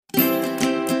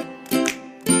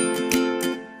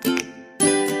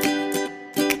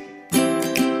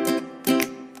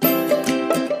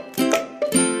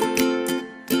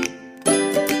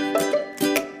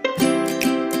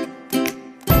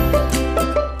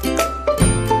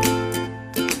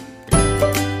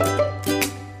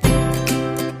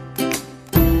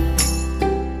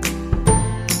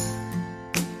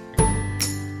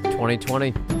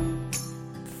2020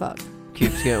 Fuck.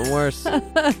 keeps getting worse.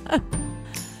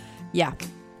 Yeah.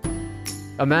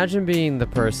 Imagine being the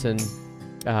person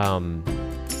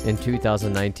in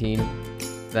 2019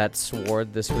 that swore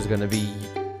this was going to be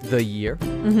the year.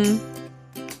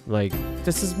 Mm-hmm. Like,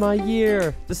 this is my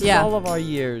year. This is all of our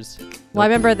years. Well, I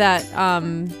remember that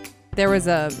there was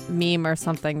a meme or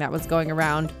something that was going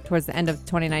around towards the end of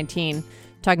 2019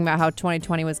 talking about how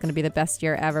 2020 was going to be the best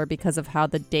year ever because of how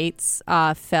the dates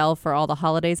fell for all the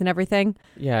holidays and everything.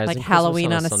 Yeah, like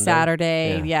Halloween on a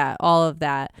Saturday. Yeah, all of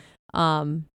that.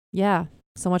 Yeah,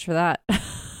 so much for that.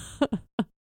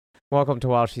 Welcome to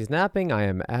While She's Napping. I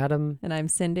am Adam. And I'm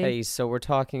Cindy. Hey, so we're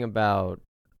talking about,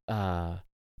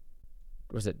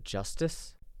 was it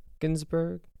Justice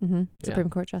Ginsburg? Mm-hmm. Supreme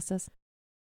Court Justice.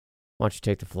 Why don't you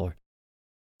take the floor?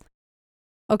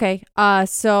 Okay,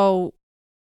 so,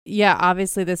 yeah,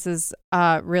 obviously this is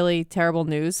really terrible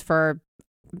news for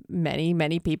many,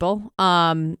 many people.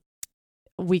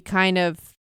 We kind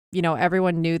of,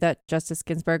 everyone knew that Justice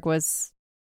Ginsburg was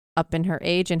up in her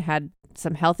age and had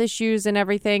some health issues and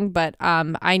everything. But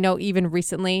I know even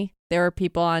recently there were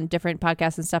people on different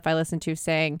podcasts and stuff I listened to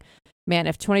saying, man,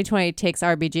 if 2020 takes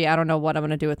RBG, I don't know what I'm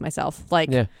going to do with myself.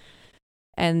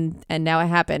 And now it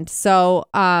happened. So,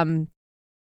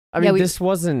 this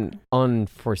wasn't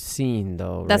unforeseen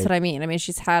though. That's what I mean. I mean,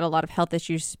 she's had a lot of health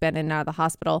issues. She's been in and out of the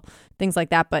hospital, things like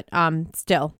that. But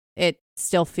still, it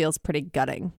still feels pretty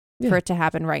gutting for it to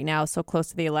happen right now, so close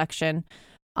to the election.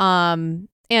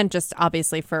 And just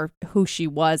obviously for who she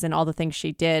was and all the things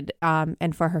she did,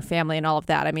 and for her family and all of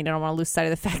that. I mean, I don't want to lose sight of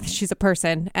the fact that she's a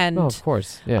person. And of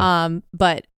course, yeah.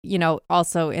 But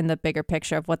also in the bigger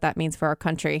picture of what that means for our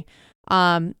country,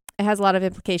 it has a lot of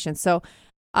implications. So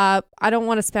I don't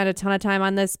want to spend a ton of time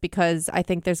on this because I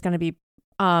think there's going to be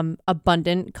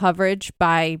abundant coverage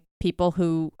by people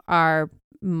who are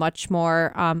much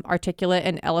more articulate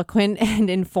and eloquent and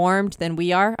informed than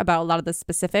we are about a lot of the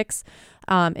specifics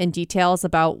and details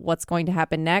about what's going to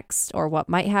happen next or what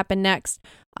might happen next.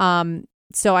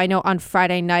 So I know on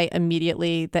Friday night,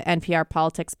 immediately the NPR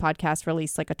Politics podcast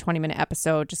released like a 20-minute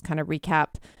episode, just kind of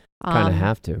recap. Kind of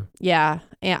have to. Yeah,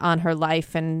 on her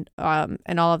life and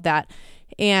all of that.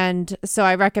 And so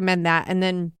I recommend that. And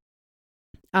then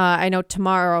I know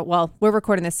tomorrow, well, we're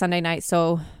recording this Sunday night,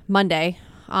 so Monday,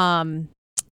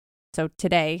 so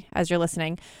today, as you're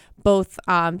listening, both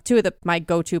two of my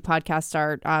go-to podcasts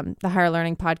are the Higher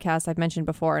Learning podcast I've mentioned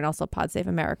before and also Pod Save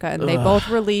America. And they both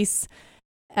release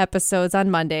episodes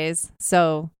on Mondays.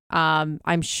 So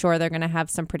I'm sure they're going to have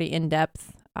some pretty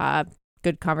in-depth,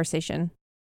 good conversation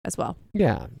as well.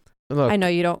 Yeah. Look, I know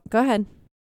you don't. Go ahead.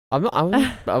 I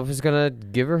was going to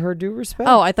give her due respect.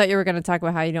 Oh, I thought you were going to talk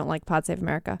about how you don't like Pod Save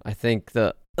America. I think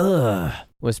the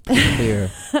was pretty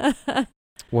clear.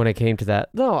 When it came to that.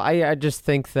 No, I just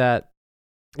think that,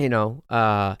 this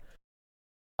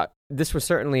was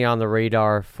certainly on the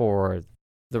radar for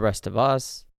the rest of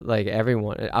us, like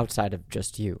everyone outside of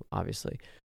just you, obviously.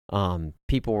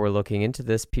 People were looking into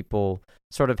this. People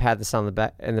sort of had this in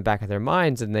the back of their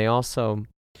minds, and they also,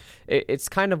 it's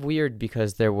kind of weird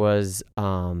because there was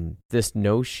this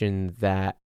notion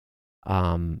that,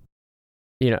 on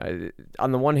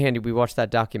the one hand, we watched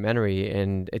that documentary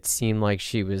and it seemed like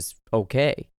she was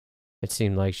okay. It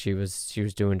seemed like she was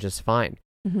doing just fine.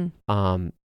 Mm-hmm.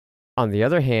 On the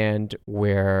other hand,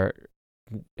 we're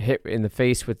hit in the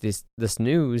face with this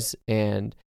news,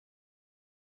 and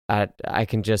I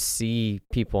can just see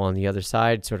people on the other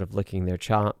side sort of licking their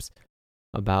chops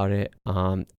about it.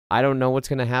 I don't know what's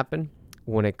going to happen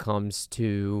when it comes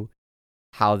to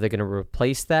how they're going to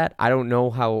replace that. I don't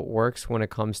know how it works when it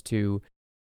comes to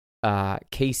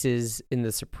cases in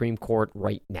the Supreme Court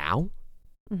right now,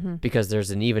 because there's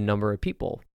an even number of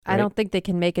people. Right? I don't think they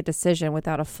can make a decision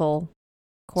without a full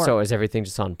court. So is everything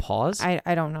just on pause?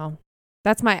 I don't know.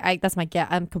 That's my guess.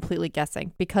 I'm completely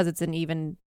guessing because it's an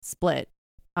even split.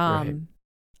 Right.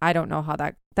 I don't know how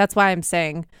that's why I'm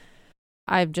saying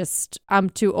I'm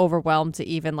too overwhelmed to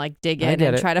even dig in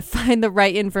and try to find the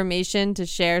right information to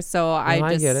share. So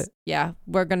I get it. Yeah,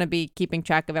 we're going to be keeping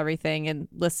track of everything and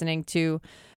listening to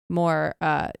more,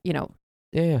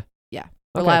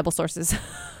 reliable sources.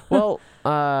 Well,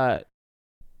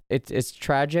 it's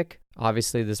tragic.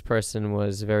 Obviously, this person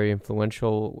was very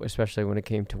influential, especially when it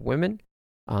came to women.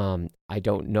 I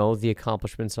don't know the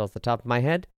accomplishments off the top of my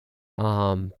head,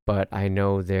 but I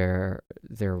know they're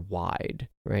wide,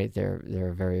 right?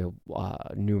 They're very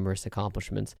numerous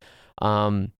accomplishments.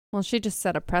 Well, she just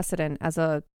set a precedent as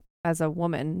a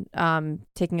woman,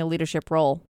 taking a leadership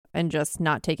role and just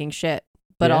not taking shit.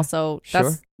 But also,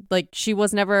 that's she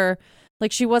was never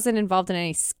like she wasn't involved in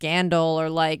any scandal or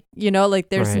like, like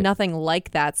there's Right. nothing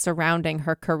like that surrounding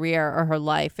her career or her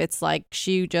life. It's like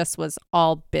she just was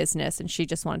all business and she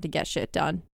just wanted to get shit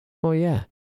done. Well, yeah.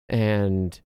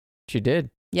 And she did.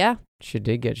 Yeah. She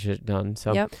did get shit done.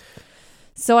 So Yep.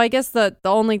 So I guess the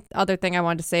only other thing I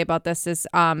wanted to say about this is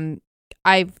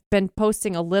I've been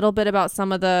posting a little bit about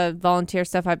some of the volunteer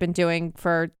stuff I've been doing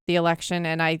for the election,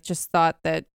 and I just thought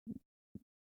that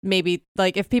maybe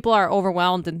like if people are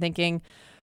overwhelmed and thinking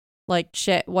like,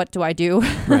 shit, what do I do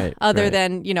Right, other right.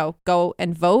 than, go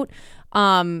and vote?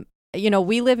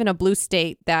 We live in a blue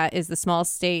state that is the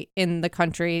smallest state in the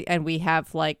country, and we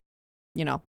have like,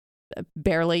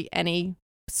 barely any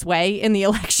sway in the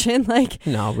election. Like,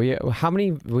 No, we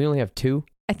only have 2.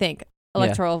 I think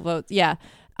electoral votes. Yeah.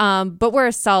 But we're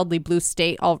a solidly blue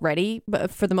state already.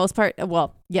 But for the most part,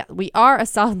 well, yeah, we are a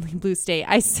solidly blue state.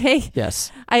 I say,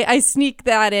 Yes. I sneak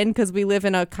that in because we live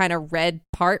in a kind of red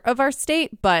part of our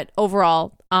state. But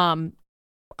overall,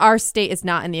 our state is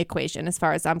not in the equation as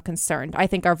far as I'm concerned. I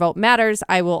think our vote matters.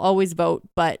 I will always vote.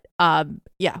 But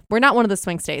yeah, we're not one of the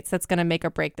swing states that's going to make or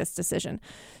break this decision.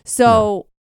 So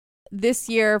this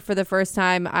year, for the first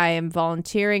time, I am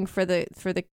volunteering for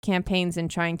the campaigns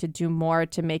and trying to do more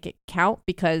to make it count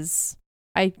because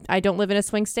I don't live in a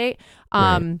swing state.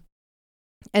 Right.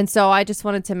 And so I just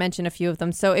wanted to mention a few of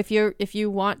them. So if you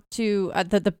want to,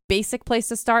 the basic place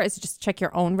to start is just check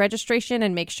your own registration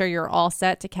and make sure you're all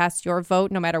set to cast your vote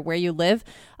no matter where you live.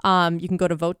 You can go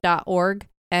to vote.org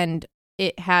and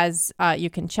it has, you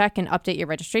can check and update your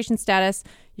registration status.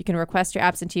 You can request your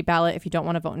absentee ballot if you don't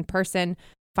want to vote in person.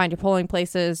 Find your polling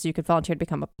places. You could volunteer to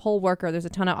become a poll worker. There's a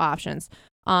ton of options.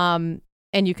 And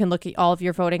you can look at all of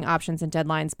your voting options and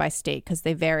deadlines by state because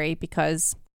they vary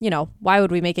because, why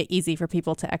would we make it easy for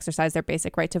people to exercise their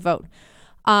basic right to vote?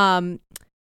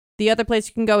 The other place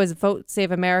you can go is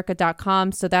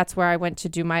votesaveamerica.com. So that's where I went to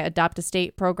do my Adopt a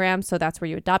State program. So that's where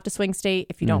you adopt a swing state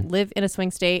if you don't live in a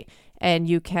swing state, and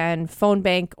you can phone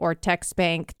bank or text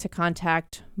bank to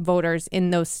contact voters in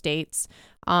those states.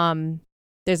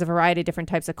 There's a variety of different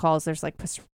types of calls. There's like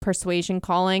persuasion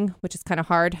calling, which is kind of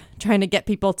hard, trying to get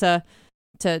people to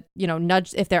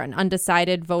nudge if they're an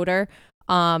undecided voter.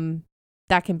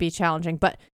 That can be challenging.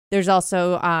 But there's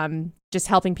also just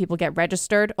helping people get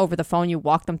registered over the phone. You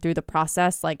walk them through the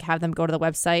process, like have them go to the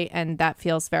website, and that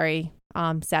feels very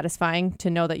satisfying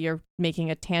to know that you're making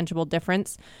a tangible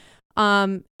difference.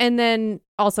 And then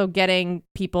also getting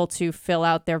people to fill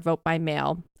out their vote by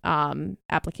mail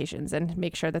applications and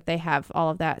make sure that they have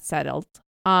all of that settled.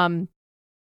 The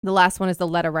last one is the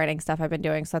letter writing stuff I've been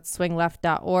doing. So that's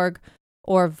swingleft.org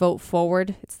or Vote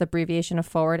Forward. It's the abbreviation of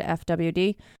forward,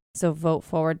 FWD. So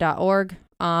voteforward.org.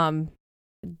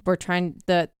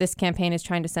 This campaign is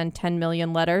trying to send 10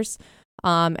 million letters.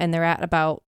 And they're at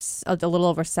about a little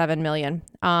over 7 million.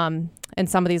 And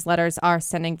some of these letters are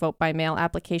sending vote by mail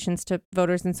applications to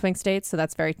voters in swing states. So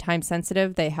that's very time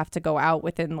sensitive. They have to go out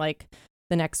within like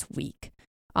the next week.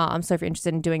 So if you're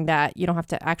interested in doing that, you don't have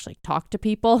to actually talk to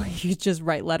people. You just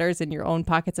write letters in your own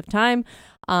pockets of time.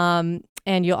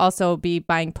 And you'll also be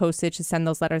buying postage to send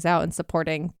those letters out and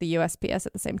supporting the USPS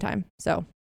at the same time. So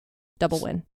double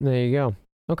win. There you go.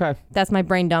 Okay. That's my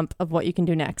brain dump of what you can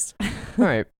do next. All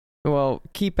right. Well,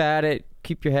 keep at it.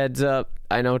 Keep your heads up.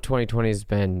 I know 2020 has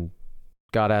been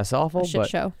god-ass awful, A shit but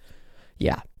show.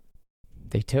 yeah.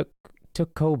 They took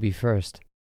Kobe first.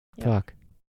 Yep. Fuck.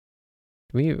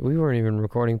 We weren't even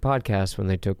recording podcasts when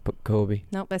they took Kobe.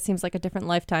 Nope, that seems like a different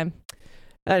lifetime.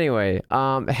 Anyway,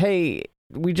 hey,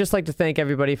 we'd just like to thank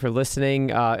everybody for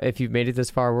listening. If you've made it this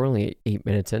far, we're only 8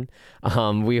 minutes in.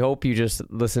 We hope you just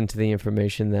listened to the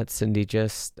information that Cindy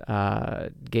just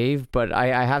gave. But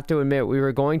I have to admit, we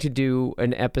were going to do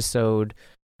an episode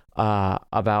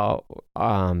about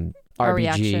RBG. Our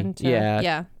reaction to,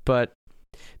 yeah. But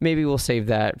maybe we'll save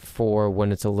that for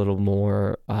when it's a little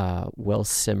more well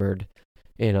simmered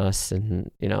in us, and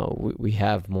we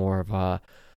have more of a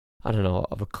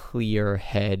of a clear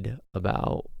head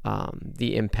about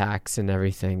the impacts and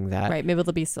everything that Right, maybe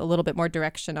there'll be a little bit more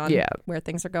direction on where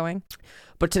things are going.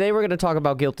 But today we're going to talk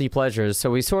about guilty pleasures.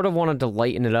 So we sort of wanted to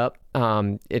lighten it up.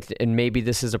 And maybe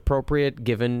this is appropriate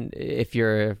given if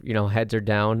your heads are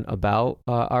down about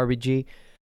RBG.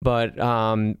 But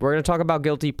we're going to talk about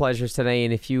guilty pleasures today,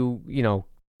 and if you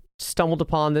stumbled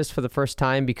upon this for the first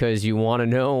time because you want to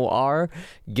know our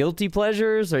guilty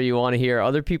pleasures or you want to hear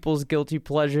other people's guilty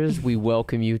pleasures, we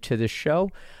welcome you to the show.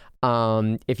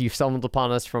 If you've stumbled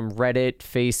upon us from Reddit,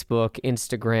 Facebook,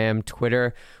 Instagram,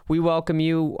 Twitter, we welcome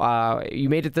you. You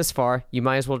made it this far. You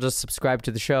might as well just subscribe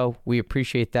to the show. We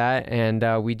appreciate that.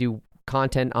 And we do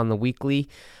content on the weekly.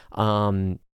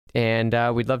 And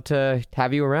we'd love to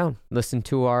have you around, listen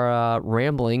to our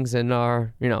ramblings and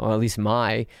our, or at least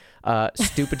my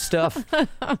stupid stuff.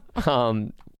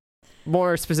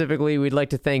 More specifically, we'd like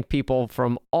to thank people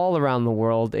from all around the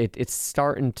world. It's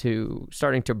starting to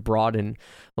broaden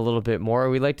a little bit more.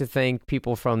 We'd like to thank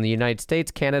people from the United States,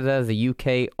 Canada, the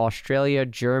UK, Australia,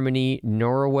 Germany,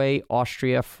 Norway,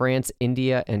 Austria, France,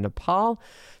 India, and Nepal.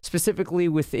 Specifically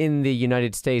within the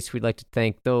United States, we'd like to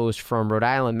thank those from Rhode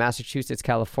Island, Massachusetts,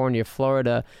 California,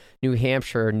 Florida, New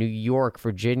Hampshire, New York,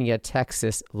 Virginia,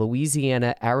 Texas,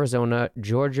 Louisiana, Arizona,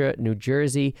 Georgia, New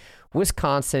Jersey,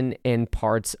 Wisconsin, and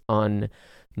parts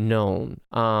unknown.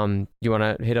 You want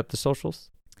to hit up the socials?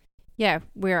 Yeah,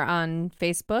 we're on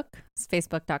Facebook. It's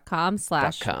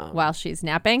facebook.com/while she's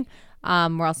napping.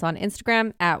 We're also on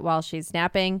Instagram @while she's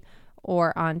napping,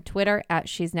 or on Twitter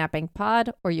 @she's napping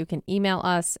pod, or you can email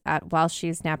us at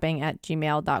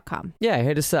whileshe'snapping@gmail.com. Yeah,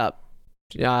 hit us up.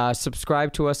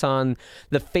 Subscribe to us on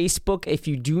the Facebook. If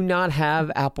you do not have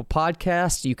Apple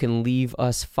Podcasts, you can leave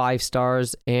us 5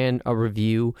 stars and a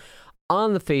review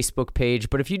on the Facebook page.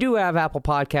 But if you do have Apple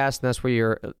Podcasts, and that's where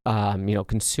you're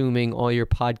consuming all your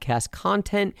podcast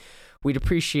content, we'd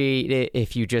appreciate it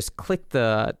if you just click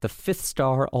the 5th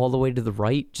star all the way to the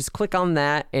right. Just click on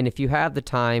that, and if you have the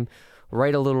time,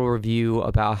 write a little review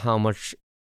about how much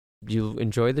you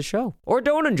enjoy the show or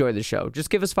don't enjoy the show. Just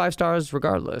give us 5 stars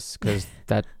regardless, because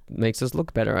that makes us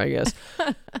look better, I guess.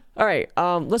 All right,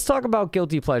 let's talk about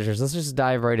guilty pleasures. Let's just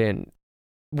dive right in.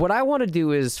 What I want to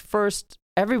do is, first,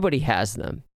 everybody has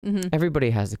them. Mm-hmm. Everybody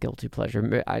has a guilty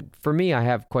pleasure. For me, I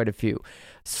have quite a few.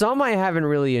 Some I haven't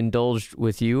really indulged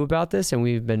with you about this, and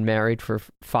we've been married for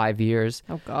 5 years.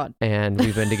 Oh, God. And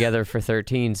we've been together for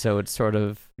 13, so it's sort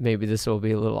of, maybe this will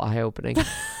be a little eye-opening.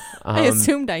 I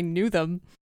assumed I knew them,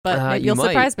 but you'll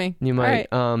surprise me. You might.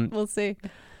 All right. We'll see.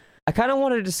 I kind of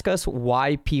want to discuss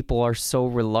why people are so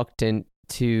reluctant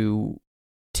to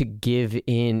give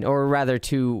in, or rather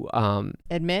to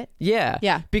admit.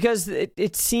 Yeah. Because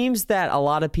it seems that a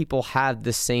lot of people have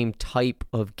the same type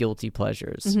of guilty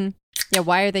pleasures. Mm-hmm. Yeah.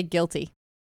 Why are they guilty?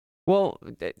 Well,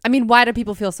 I mean, why do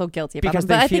people feel so guilty about because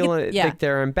them? Because they feel like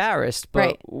they're embarrassed. But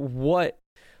right. what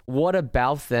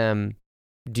about them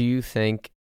do you think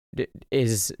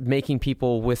is making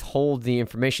people withhold the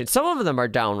information? Some of them are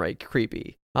downright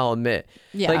creepy, I'll admit.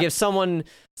 Yeah. Like if someone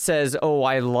says, "Oh,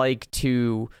 I like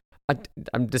to,"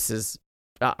 I'm just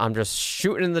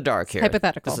shooting in the dark here.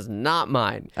 Hypothetical. This is not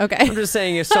mine. Okay. I'm just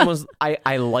saying, if someone's,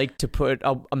 I like to put,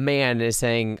 a man is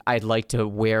saying, "I'd like to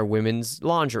wear women's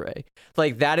lingerie."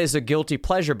 Like, that is a guilty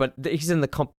pleasure, but he's in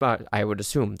I would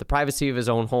assume, the privacy of his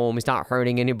own home. He's not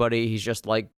hurting anybody. He's just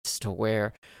likes to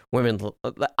wear women.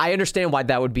 I understand why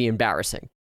that would be embarrassing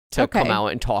to come out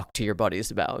and talk to your buddies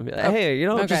about. And be like, hey,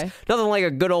 just nothing like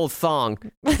a good old thong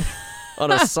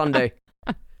on a Sunday.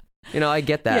 I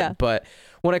get that. Yeah. But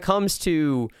when it comes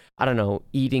to, I don't know,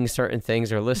 eating certain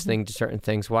things or listening to certain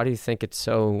things, why do you think it's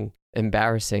so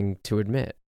embarrassing to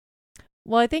admit?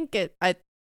 Well, I think it's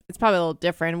probably a little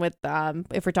different with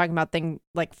if we're talking about things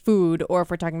like food, or if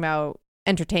we're talking about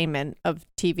entertainment of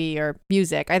TV or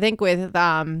music. I think with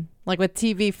with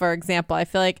TV, for example, I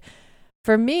feel like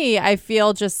for me, I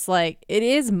feel just like it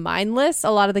is mindless,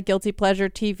 a lot of the guilty pleasure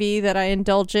TV that I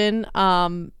indulge in.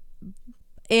 And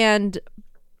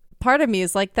part of me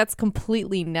is like, that's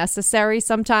completely necessary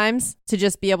sometimes, to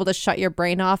just be able to shut your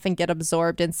brain off and get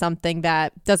absorbed in something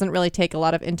that doesn't really take a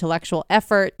lot of intellectual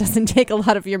effort, doesn't take a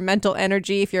lot of your mental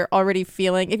energy. If you're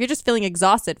just feeling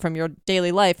exhausted from your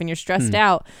daily life and you're stressed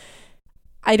out,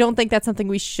 I don't think that's something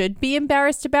we should be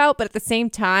embarrassed about. But at the same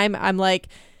time, I'm like,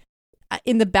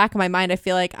 in the back of my mind, I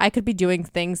feel like I could be doing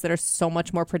things that are so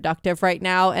much more productive right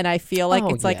now. And I feel like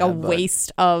it's like a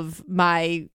waste of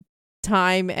my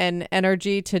time and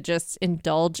energy to just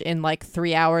indulge in like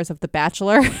 3 hours of The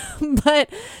Bachelor. but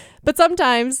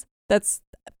sometimes that's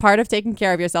part of taking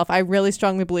care of yourself. I really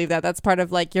strongly believe that that's part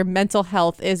of like your mental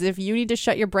health, is if you need to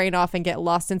shut your brain off and get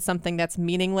lost in something that's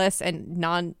meaningless and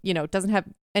doesn't have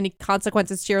any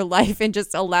consequences to your life and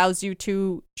just allows you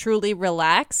to truly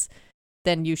relax,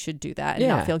 then you should do that and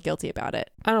not feel guilty about it.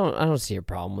 I don't see a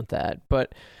problem with that,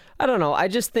 but I don't know. I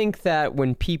just think that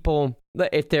when people,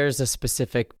 if there's a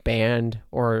specific band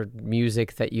or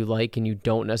music that you like and you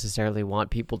don't necessarily want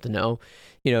people to know,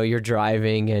 you're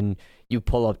driving and you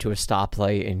pull up to a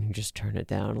stoplight and you just turn it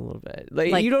down a little bit.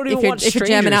 Like you don't even want strangers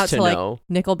jamming out to know.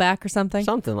 Like Nickelback or something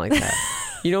like that.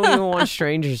 You don't even want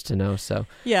strangers to know. So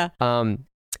yeah.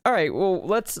 All right. Well,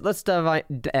 let's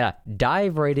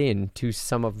dive right into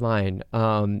some of mine.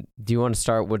 Do you want to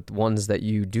start with ones that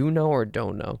you do know or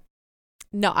don't know?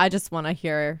 No, I just want to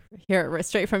hear it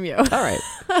straight from you. All right.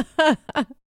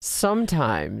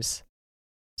 Sometimes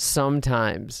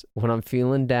sometimes when I'm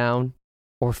feeling down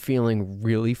or feeling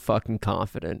really fucking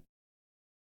confident,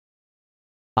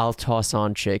 I'll toss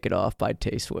on Shake It Off by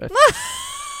Tay Swift.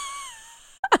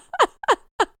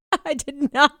 I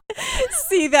did not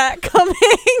see that coming.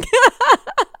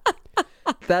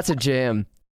 That's a jam.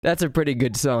 That's a pretty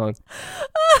good song.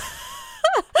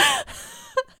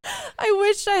 I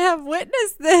wish I have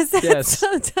witnessed this. Yes.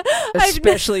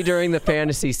 Especially during the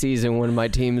fantasy season when my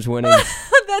team's winning.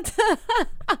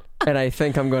 And I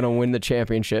think I'm going to win the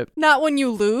championship. Not when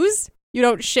you lose? You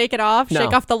don't shake it off? No.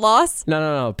 Shake off the loss?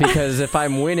 No. Because if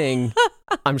I'm winning,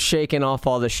 I'm shaking off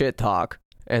all the shit talk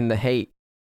and the hate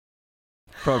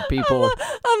from people.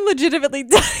 I'm legitimately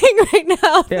dying right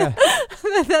now. Yeah.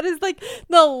 That is like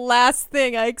the last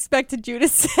thing I expected you to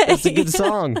say. It's a good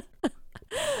song.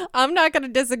 I'm not going to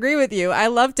disagree with you. I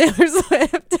love Taylor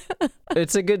Swift.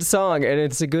 It's a good song, and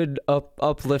it's a good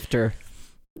uplifter.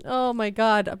 Oh my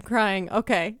God, I'm crying.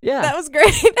 Okay. Yeah. That was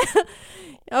great.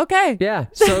 Okay. Yeah.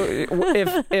 So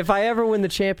if I ever win the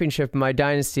championship in my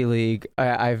Dynasty League,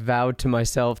 I vowed to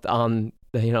myself on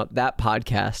that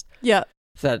podcast. Yeah.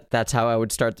 That's how I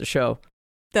would start the show.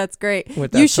 That's great.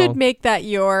 With that You should song. make that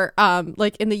your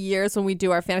like in the years when we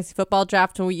do our fantasy football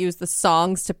draft when we use the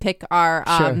songs to pick our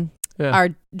Sure. Yeah. our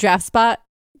draft spot.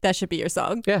 That should be your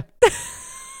song. Yeah.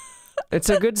 It's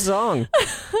a good song.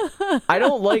 I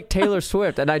don't like Taylor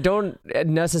Swift, and I don't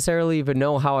necessarily even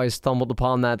know how I stumbled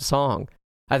upon that song.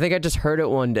 I think I just heard it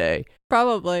one day.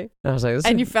 Probably. And I was like,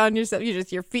 And you found yourself,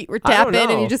 your feet were I don't tapping and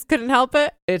know. you just couldn't help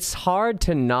it. it's hard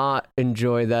to not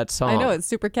enjoy that song. I know, it's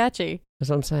super catchy. That's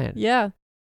what I'm saying. Yeah.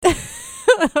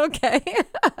 Okay.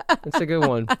 It's a good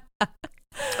one.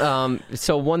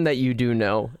 So one that you do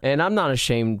know, and I'm not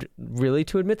ashamed really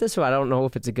to admit this, so I don't know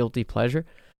if it's a guilty pleasure.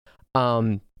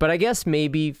 But I guess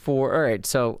maybe all right,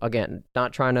 so again,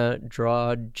 not trying to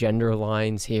draw gender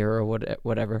lines here or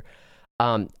whatever.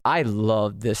 I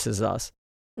love This Is Us.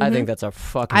 I think that's a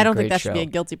fucking I don't great think that show. should be a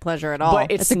guilty pleasure at all.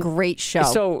 But It's a great show.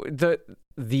 So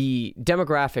the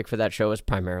demographic for that show is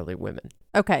primarily women.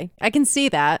 Okay. I can see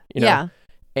that. You know? Yeah.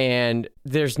 And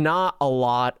there's not a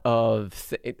lot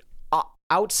of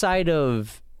outside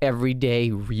of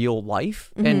everyday real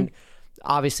life. Mhm. And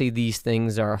obviously these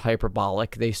things are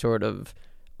hyperbolic. They sort of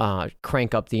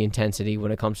crank up the intensity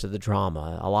when it comes to the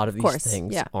drama. A lot of these course,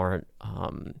 things yeah. aren't,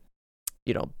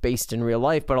 based in real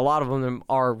life, but a lot of them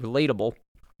are relatable.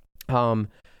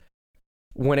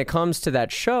 When it comes to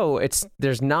that show,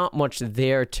 there's not much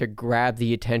there to grab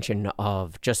the attention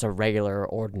of just a regular,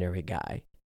 ordinary guy,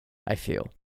 I feel.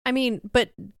 I mean,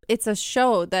 but it's a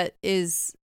show that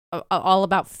is all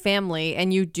about family,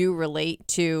 and you do relate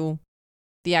to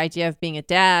the idea of being a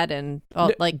dad and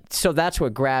So that's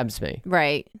what grabs me,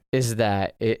 right. is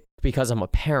that because I'm a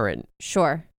parent,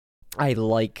 Sure. I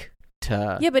like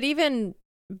to... Yeah, but even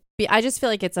I just feel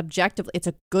like it's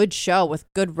a good show with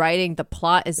good writing. The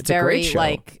plot is It's a great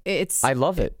very show. it's I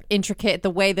love it. intricate, the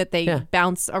way that they Yeah.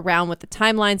 bounce around with the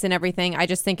timelines and everything. I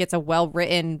just think it's a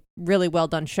well-written, really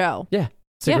well-done show. Yeah,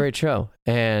 it's a Yeah. great show.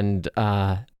 And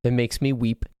it makes me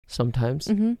weep sometimes.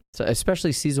 Mm-hmm. So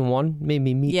especially season 1 made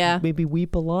me maybe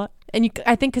weep a lot. And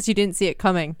I think because you didn't see it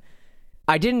coming.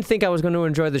 I didn't think I was going to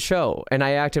enjoy the show, and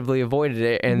I actively avoided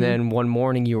it. And Mhm. then one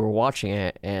morning you were watching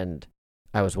it, and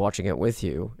I was watching it with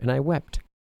you, and I wept.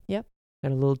 Yep.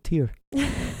 Had a little tear,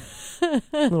 a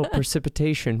little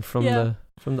precipitation from Yeah.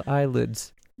 the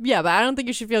eyelids. Yeah, but I don't think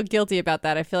you should feel guilty about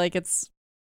that. I feel like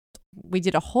we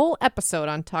did a whole episode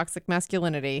on toxic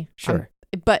masculinity. Sure.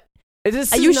 But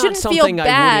This is you not shouldn't something feel I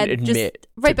bad. wouldn't admit.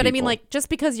 Right, to but I mean, people. like, just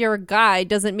because you're a guy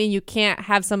doesn't mean you can't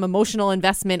have some emotional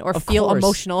investment or Of feel course.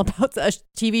 emotional about a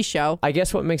TV show. I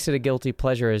guess what makes it a guilty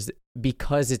pleasure is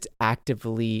because it's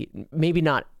actively, maybe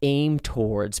not aimed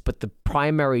towards, but the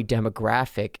primary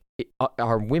demographic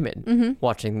are women Mm-hmm.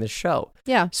 watching this show.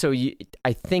 Yeah. So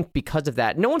I think because of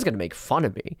that, no one's going to make fun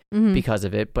of me Mm-hmm. because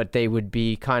of it, but they would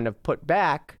be kind of put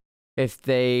back if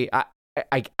they...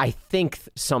 I think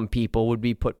some people would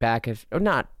be put back if, or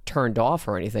not turned off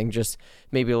or anything, just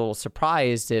maybe a little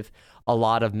surprised if a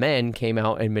lot of men came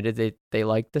out and admitted that they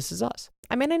like This Is Us.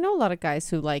 I mean, I know a lot of guys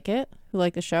who like it, who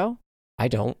like the show. I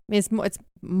don't. I mean, it's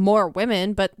more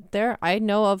women, but I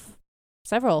know of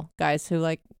several guys who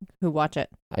watch it.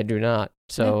 I do not.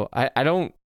 So I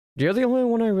don't. You're the only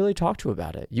one I really talk to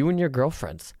about it. You and your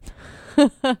girlfriends.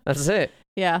 That's it.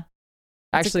 Yeah.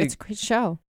 Actually, it's a great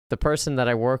show. the person that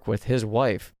I work with, his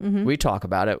wife, Mm-hmm. we talk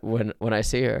about it when I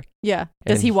see her. Yeah.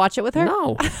 Does And he watch it with her?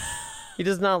 No, he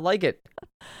does not like it.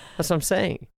 That's what I'm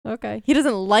saying. Okay. He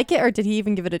doesn't like it, or did he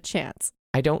even give it a chance?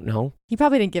 I don't know. He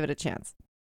probably didn't give it a chance.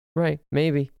 Right?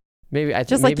 Maybe. I think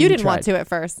Just like maybe you he didn't want tried. to at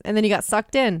first, and then you got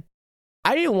sucked in.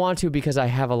 I didn't want to because I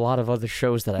have a lot of other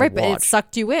shows that I Right, watch. but it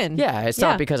sucked you in. Yeah, it's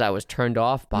not because I was turned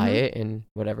off by it and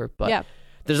whatever. But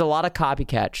there's a lot of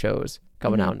copycat shows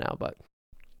coming out now. But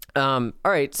all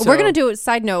right, so we're gonna do a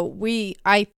side note.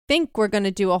 I think we're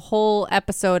gonna do a whole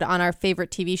episode on our favorite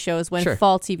TV shows when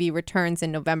fall TV returns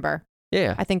in November.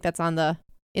 Yeah, I think that's on the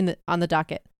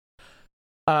docket.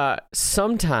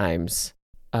 Sometimes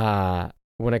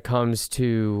when it comes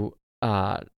to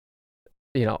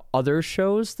other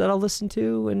shows that I'll listen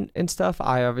to and stuff,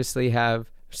 I obviously have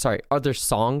other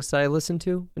songs that I listen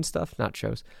to and stuff, not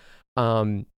shows.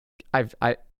 I'm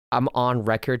on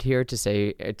record here to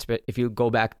say if you go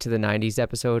back to the 90s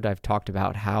episode, I've talked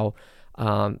about how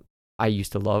I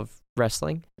used to love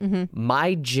wrestling.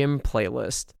 My gym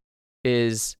playlist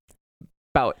is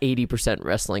about 80%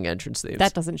 wrestling entrance themes.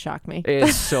 That doesn't shock me.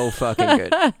 It's so fucking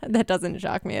good. That doesn't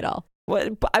shock me at all. Well,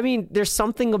 but I mean, there's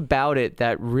something about it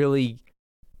that really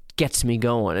gets me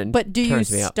going and But do you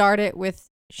turns me up. start it with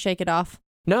Shake It Off?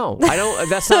 No, I don't.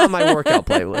 That's not on my workout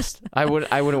playlist. I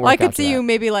wouldn't work out. I could see to you that.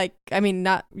 maybe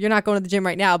you're not going to the gym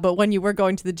right now, but when you were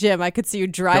going to the gym, I could see you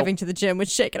driving to the gym with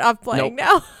Shake It Off playing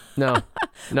now. No. Which,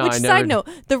 I never. side note,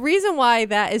 the reason why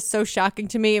that is so shocking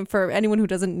to me, and for anyone who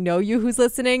doesn't know you who's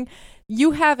listening,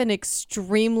 you have an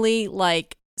extremely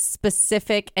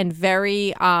specific and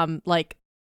very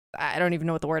I don't even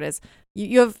know what the word is.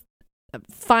 You have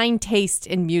fine taste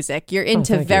in music. You're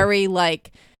into very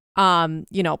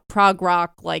prog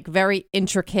rock, very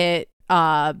intricate.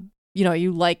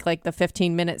 You like the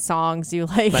 15-minute songs. You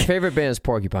like My favorite band is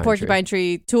Porcupine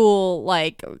Tree, Tool,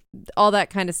 all that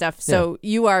kind of stuff. So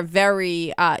you are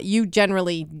very you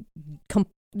generally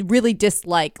really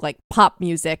dislike pop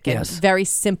music and very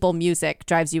simple music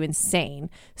drives you insane.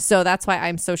 So that's why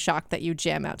I'm so shocked that you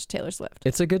jam out to Taylor Swift.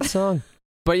 It's a good song.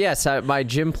 But yes, my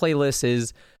gym playlist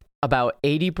is about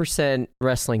 80%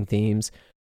 wrestling themes,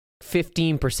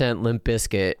 15% Limp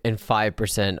Bizkit, and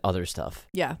 5% other stuff.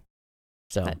 Yeah.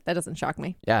 So that doesn't shock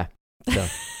me. Yeah. So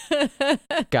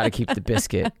got to keep the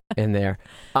biscuit in there.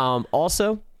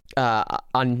 Also, on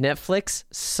Netflix,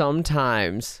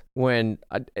 sometimes when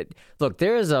look,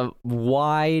 there is a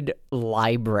wide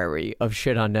library of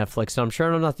shit on Netflix, and I'm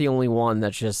sure I'm not the only one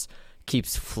that just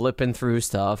keeps flipping through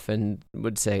stuff and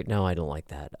would say, no, I don't like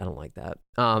that. I don't like that.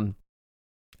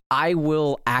 I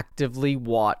will actively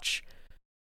watch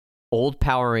old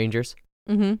Power Rangers,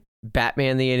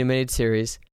 Batman the Animated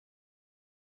Series,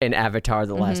 and Avatar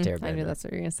The Last Airbender. I knew that's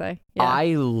what you were going to say. Yeah.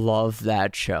 I love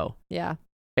that show. Yeah.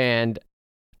 And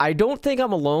I don't think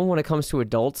I'm alone when it comes to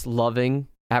adults loving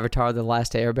Avatar The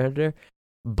Last Airbender,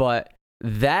 but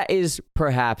that is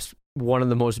perhaps one of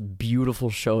the most beautiful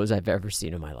shows I've ever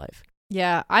seen in my life.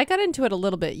 Yeah, I got into it a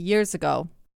little bit years ago.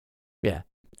 Yeah.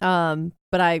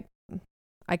 But I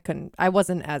couldn't. I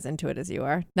wasn't as into it as you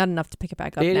are. Not enough to pick it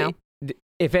back up now.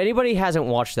 If anybody hasn't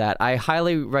watched that, I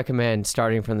highly recommend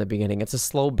starting from the beginning. It's a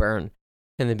slow burn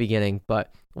in the beginning,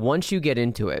 but once you get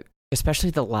into it,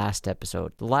 especially the last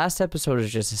episode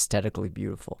is just aesthetically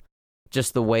beautiful.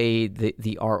 Just the way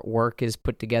the artwork is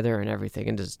put together and everything,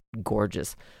 and just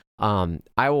gorgeous.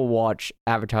 I will watch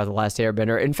Avatar The Last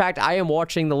Airbender. In fact, I am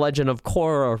watching The Legend of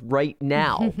Korra right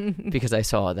now because I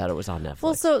saw that it was on Netflix.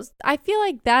 Well, so I feel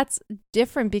like that's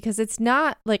different because it's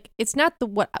not the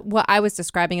what I was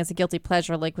describing as a guilty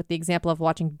pleasure, like with the example of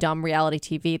watching dumb reality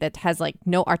TV that has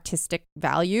no artistic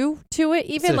value to it.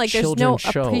 Even there's no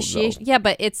appreciation. Yeah,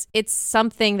 but it's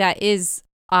something that is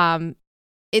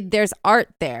there's art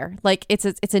there.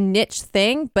 It's a niche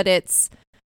thing, but it's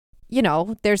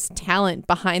there's talent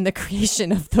behind the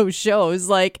creation of those shows.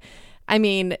 I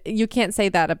mean, you can't say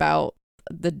that about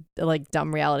the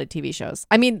dumb reality TV shows.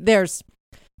 I mean, there's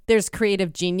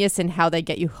creative genius in how they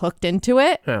get you hooked into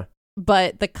it,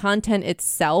 but the content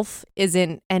itself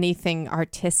isn't anything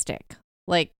artistic.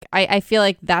 I feel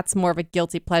like that's more of a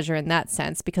guilty pleasure in that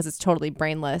sense because it's totally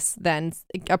brainless than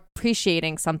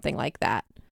appreciating something like that.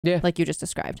 Yeah. Like you just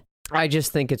described. I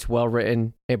just think it's well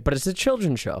written, but it's a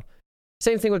children's show.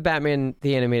 Same thing with Batman,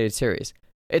 the Animated Series.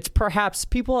 It's perhaps,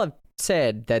 people have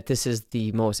said that this is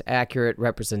the most accurate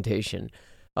representation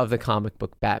of the comic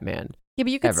book Batman. Yeah,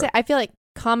 but you could say, I feel like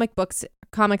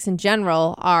comics in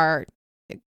general are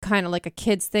kind of like a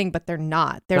kid's thing, but they're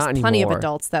not. There's not plenty anymore. of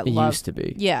adults that it love. Used to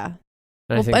be. Yeah.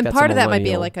 And, and part of that might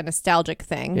be a nostalgic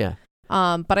thing. Yeah.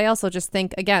 But I also just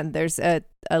think, again, there's a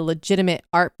legitimate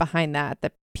art behind that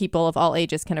people of all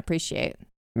ages can appreciate.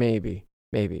 Maybe.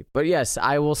 But yes,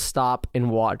 I will stop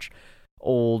and watch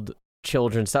old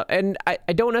children's stuff. And I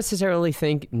don't necessarily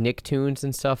think Nicktoons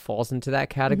and stuff falls into that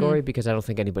category because I don't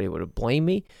think anybody would have blamed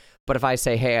me. But if I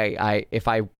say, hey, if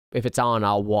it's on,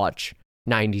 I'll watch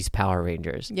 90s Power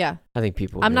Rangers. Yeah. I think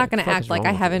people would I'm be not going "Fuck to is act like wrong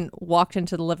I with you?" haven't walked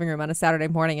into the living room on a Saturday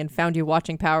morning and found you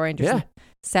watching Power Rangers Yeah. and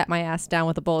sat my ass down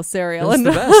with a bowl of cereal. That's And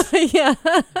the best. yeah.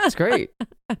 It's great.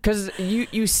 Because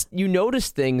you notice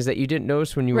things that you didn't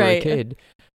notice when you were a Right. kid.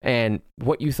 And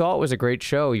what you thought was a great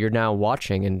show, you're now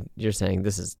watching and you're saying,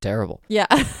 this is terrible. Yeah.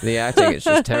 The acting is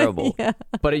just terrible. Yeah.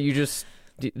 But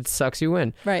it sucks you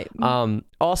in. Right.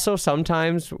 Also,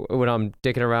 sometimes when I'm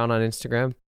dicking around on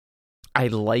Instagram, I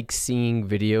like seeing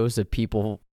videos of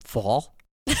people fall.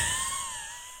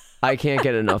 I can't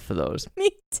get enough of those.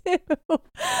 Me too.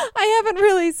 I haven't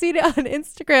really seen it on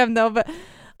Instagram though, but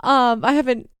I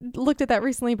haven't looked at that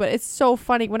recently, but it's so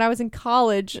funny. When I was in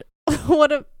college,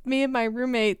 one of me and my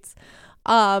roommates,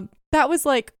 that was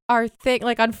like our thing.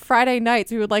 Like on Friday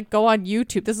nights, we would like go on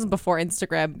YouTube. This is before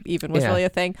Instagram even was Yeah. really a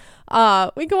thing.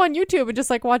 We go on YouTube and just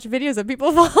like watch videos of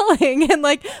people falling and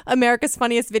like America's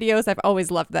Funniest Videos. I've always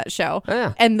loved that show. Oh,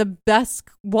 yeah. And the best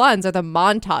ones are the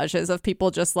montages of people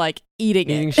just like eating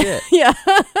it. Shit. Yeah.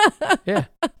 Yeah.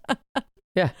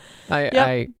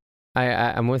 Yeah.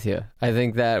 I'm with you. I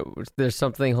think that there's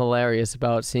something hilarious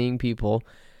about seeing people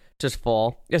just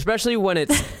fall, especially when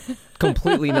it's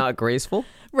completely not graceful.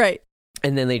 Right.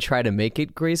 And then they try to make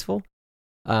it graceful.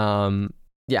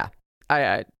 Yeah.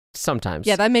 I sometimes.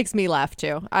 Yeah, that makes me laugh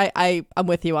too. I'm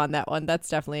with you on that one. That's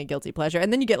definitely a guilty pleasure.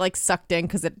 And then you get like sucked in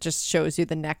because it just shows you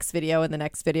the next video and the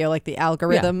next video, like the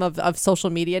algorithm of social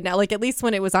media now. Like at least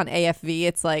when it was on AFV,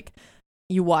 it's like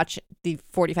you watch the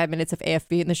 45 minutes of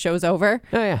AFV and the show's over.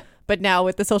 Oh yeah. But now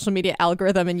with the social media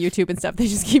algorithm and YouTube and stuff, they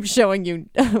just keep showing you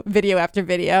video after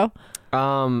video.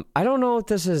 I don't know if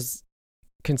this is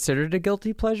considered a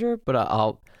guilty pleasure, but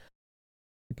I'll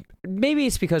maybe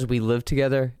it's because we live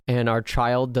together and our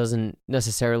child doesn't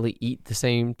necessarily eat the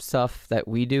same stuff that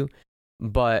we do,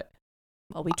 but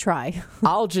Well, we try.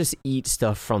 I'll just eat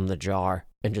stuff from the jar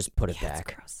and just put it Yeah, it's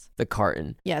back. gross. The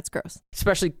carton. Yeah, it's gross.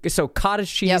 Especially so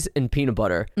cottage cheese and peanut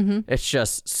butter. Mm-hmm. It's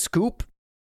just scoop,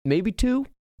 maybe two,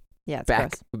 Yeah, it's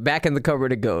back gross. back in the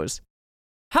cupboard it goes.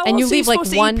 How And else you are leave, like,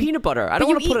 supposed to one- eat peanut butter? I but don't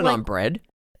you want to put eat, it like- on bread.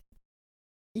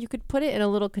 You could put it in a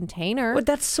little container. But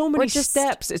that's so many just-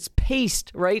 steps. It's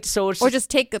paste, right? So it's Or just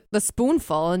take the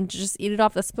spoonful and just eat it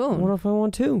off the spoon. what if I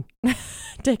want to?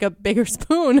 Take a bigger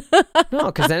spoon. No,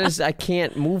 because then I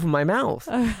can't move my mouth.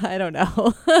 I don't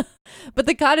know. But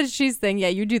the cottage cheese thing, yeah,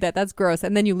 you do that. That's gross.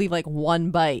 And then you leave like one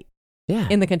bite Yeah,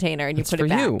 in the container and you it's put for it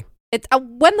back. you. It's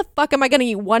when the fuck am I going to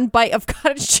eat one bite of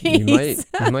cottage cheese?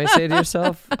 You might say to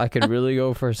yourself, I could really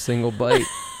go for a single bite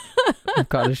of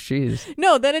cottage cheese.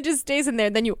 No, then it just stays in there.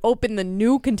 Then you open the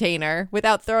new container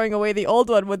without throwing away the old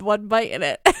one with one bite in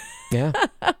it. Yeah,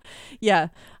 Yeah.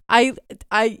 I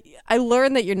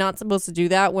learned that you're not supposed to do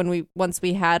that once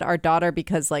we had our daughter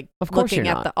because like Of course looking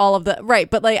you're at not. all of the right,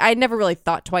 but like I never really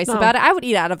thought twice No. about it. I would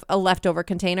eat out of a leftover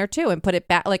container too and put it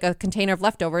back like a container of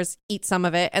leftovers, eat some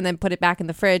of it and then put it back in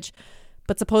the fridge.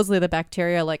 But supposedly the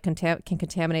bacteria like can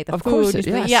contaminate the Of food. course it-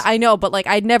 Yeah, yes. I know, but like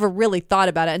I never really thought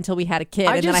about it until we had a kid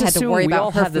and then I had to worry we about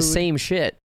all her have the food. same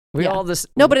shit. We Yeah. all this.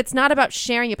 No, but it's not about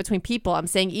sharing it between people. I'm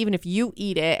saying even if you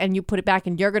eat it and you put it back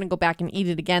and you're going to go back and eat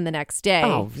it again the next day.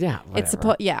 Oh yeah, It's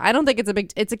whatever. yeah, I don't think it's a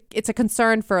big it's a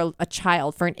concern for a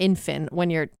child, for an infant when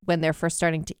they're first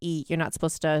starting to eat. You're not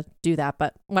supposed to do that,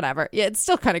 but whatever. Yeah, it's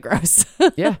still kind of gross.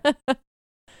 Yeah.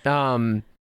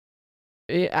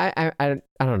 I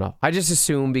don't know. I just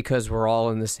assume because we're all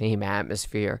in the same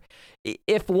atmosphere.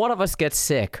 If one of us gets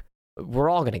sick, we're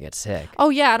all gonna get sick. Oh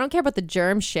yeah, I don't care about the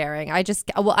germ sharing. I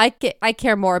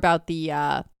care more about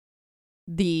the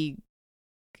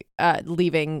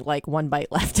leaving like one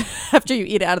bite left after you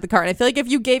eat it out of the carton. I feel like if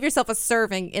you gave yourself a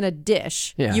serving in a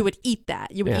dish, Yeah. you would eat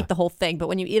that. You would Yeah. eat the whole thing. But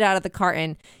when you eat out of the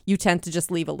carton, you tend to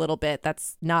just leave a little bit.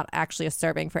 That's not actually a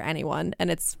serving for anyone, and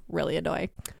it's really annoying.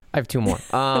 I have two more.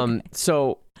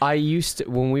 So I used to,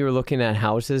 when we were looking at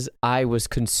houses, I was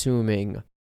consuming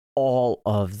all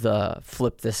of the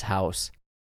Flip This House.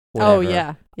 Oh whatever.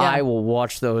 yeah. I will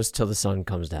watch those till the sun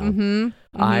comes down. Mm-hmm.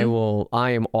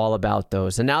 I am all about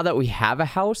those. And now that we have a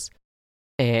house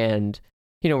and,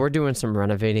 we're doing some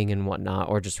renovating and whatnot,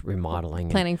 or just remodeling.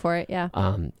 Planning for it. Yeah.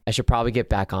 I should probably get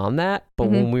back on that. But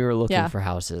Mhm. when we were looking Yeah. for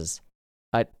houses,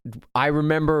 I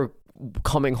remember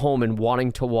coming home and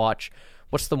wanting to watch,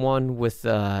 what's the one with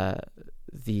the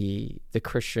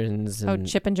Christians? Oh, And,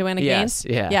 Chip and Joanna yes,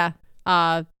 Gaines. yeah.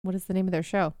 Yeah. What is the name of their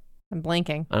show? I'm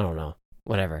blanking. I don't know.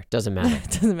 Whatever. Doesn't matter.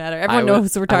 It doesn't matter. Everyone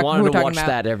knows who we're I talking. wanted Who we're to talking watch about.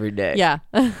 that every day. Yeah.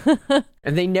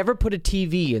 And they never put a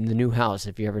TV in the new house,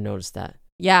 if you ever noticed that.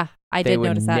 Yeah, I They did would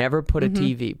notice that. never put a Mhm.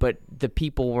 TV, but the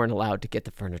people weren't allowed to get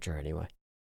the furniture anyway.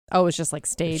 Oh, it was just like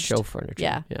It's staged. show furniture.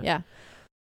 Yeah. Yeah.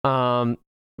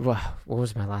 What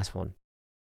was my last one?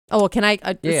 Oh, well, can I?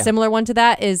 A Yeah. similar one to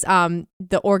that is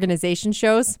the organization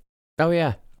shows. Oh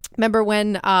yeah. Remember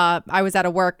when I was out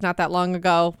of work not that long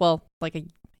ago? Well, like a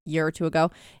year or two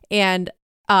ago, and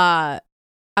I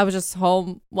was just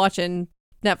home watching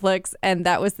Netflix, and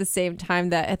that was the same time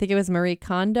that I think it was Marie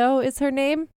Kondo is her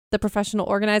name, the professional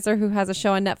organizer who has a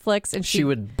show on Netflix, and She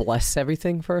would bless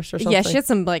everything first or something. yeah, she had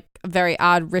some like very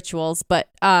odd rituals, but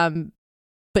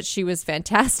she was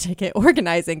fantastic at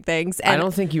organizing things. And I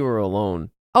don't think you were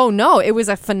alone. oh no, it was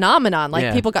a phenomenon. Like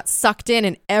Yeah. people got sucked in,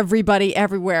 and everybody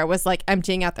everywhere was like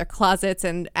emptying out their closets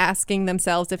and asking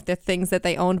themselves if the things that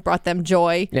they owned brought them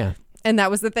joy. Yeah. And that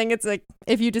was the thing. It's like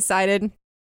if you decided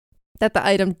that the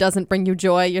item doesn't bring you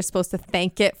joy, you're supposed to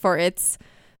thank it for its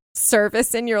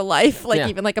service in your life, like Yeah.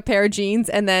 even like a pair of jeans,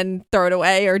 and then throw it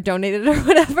away or donate it or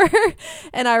whatever.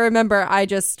 And I remember I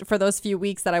just, for those few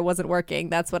weeks that I wasn't working,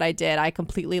 that's what I did. I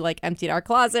completely like emptied our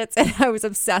closets, and I was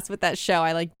obsessed with that show.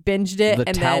 I like binged it. The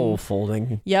and towel then,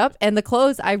 folding. yep. And the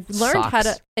clothes, I learned how to,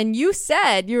 Socks. and you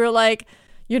said, you were like,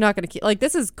 you're not going to keep, like,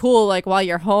 this is cool, like while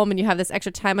you're home and you have this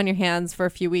extra time on your hands for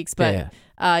a few weeks, but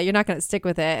you're not going to stick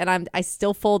with it. And I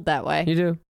still fold that way. You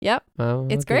do. Yep. Oh,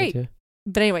 It's okay, great. too.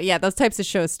 But anyway, yeah, those types of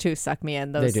shows too suck me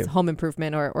in. Those do. home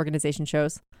improvement or organization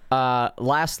shows.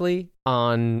 Lastly,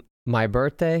 on my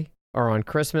birthday or on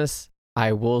Christmas,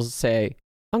 I will say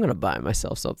I'm gonna buy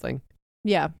myself something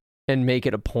Yeah. and make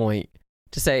it a point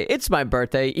to say it's my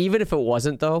birthday, even if it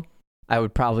wasn't. Though I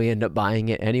would probably end up buying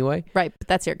it anyway. Right. But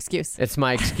that's your excuse. It's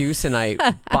my excuse, and I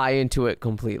buy into it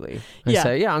completely. I Yeah.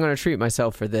 say, yeah, I'm gonna treat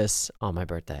myself for this on my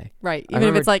birthday. Right. I Even if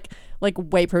remember- it's like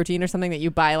whey protein or something that you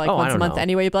buy like Oh, I once a don't month know.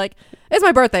 anyway, you'd be like, it's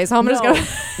my birthday, so I'm just No. going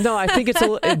to. No, I think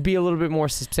it'd be a little bit more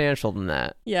substantial than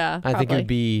that. Yeah. I think it probably. would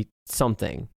be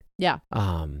something. Yeah.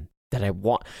 That I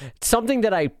want, something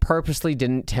that I purposely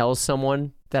didn't tell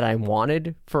someone that I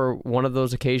wanted for one of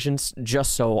those occasions,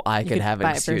 just so I could could have an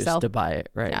buy it for excuse yourself. to buy it,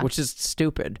 right? Yeah. Which is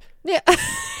stupid. Yeah.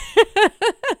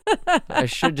 I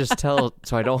should just tell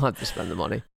so I don't have to spend the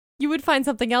money. You would find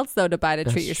something else though to buy to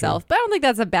That's treat true. yourself. But I don't think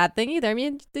that's a bad thing either. I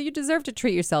mean, you deserve to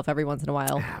treat yourself every once in a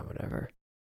while. Whatever.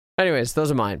 Anyways,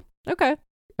 those are mine. Okay.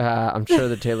 I'm sure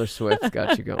the Taylor Swift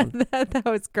got you going. that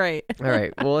was great. All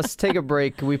right. Well, let's take a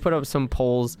break. We put up some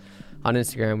polls on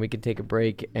Instagram. We can take a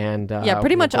break and Yeah,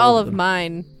 pretty we'll much go all over of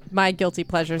them. my guilty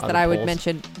pleasures Are that the I would polls?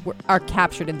 mention are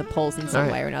captured in the polls in some All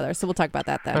right. way or another. So we'll talk about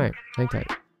that then. All right. Hang tight.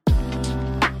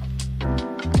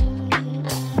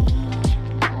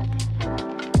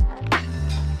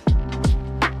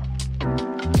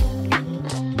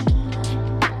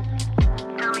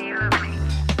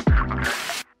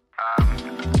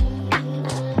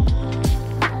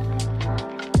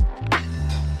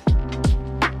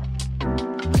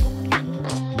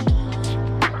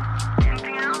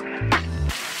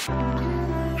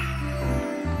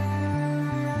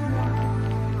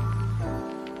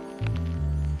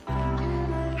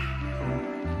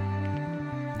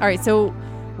 All right, so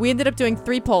we ended up doing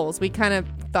 3 polls. We kind of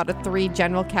thought of 3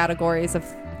 general categories of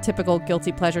typical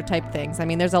guilty pleasure type things. I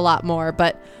mean, there's a lot more,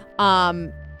 but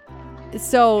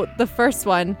so the first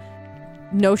one,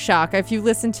 no shock. If you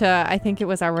listen to, I think it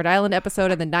was our Rhode Island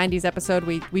episode and the 90s episode,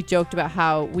 we joked about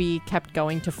how we kept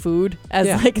going to food as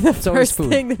Yeah, like the it's always first food.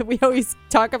 thing that we always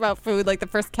talk about food, like the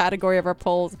first category of our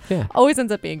polls Yeah. always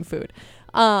ends up being food.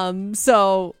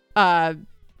 So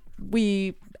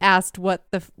we asked what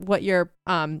your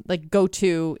like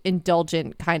go-to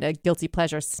indulgent kind of guilty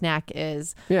pleasure snack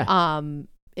is. Yeah.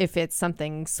 If it's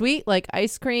something sweet like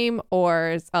ice cream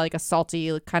or like a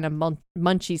salty kind of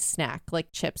munchy snack like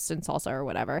chips and salsa or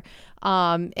whatever.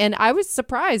 And I was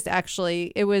surprised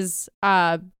actually. It was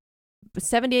 78%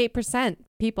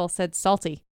 people said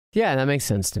salty. Yeah, that makes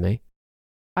sense to me.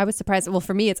 I was surprised. Well,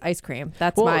 for me, it's ice cream.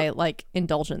 That's Well, my like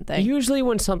indulgent thing. Usually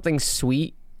when something's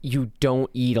sweet, you don't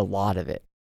eat a lot of it.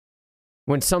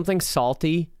 When something's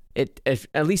salty,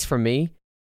 at least for me,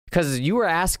 because you were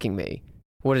asking me,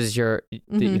 what is your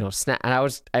snack? And I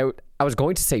was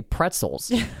going to say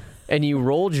pretzels. And you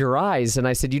rolled your eyes, and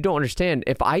I said, you don't understand.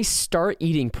 If I start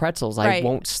eating pretzels, Right. I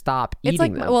won't stop It's eating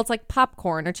like them. well, it's like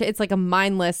popcorn or it's like a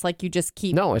mindless like you just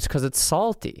keep. No, it's because it's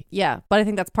salty. Yeah, but I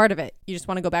think that's part of it. You just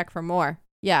want to go back for more.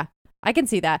 Yeah, I can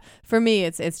see that. For me,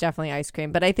 it's definitely ice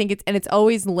cream, but I think it's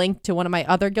always linked to one of my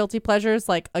other guilty pleasures,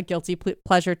 like a guilty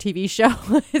pleasure TV show.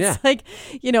 It's like,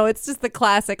 it's just the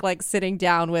classic like sitting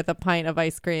down with a pint of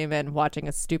ice cream and watching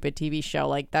a stupid TV show.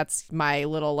 Like that's my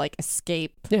little like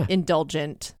escape,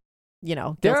 indulgent.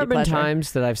 Guilty There have been pleasure.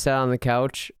 times that I've sat on the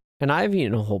couch and I've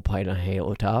eaten a whole pint of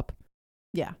Halo Top.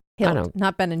 Yeah, I don't-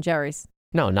 not Ben and Jerry's.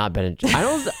 No, not Ben and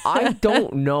Jerry's. I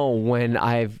don't know when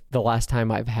the last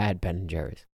time I've had Ben and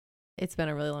Jerry's. It's been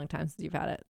a really long time since you've had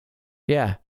it.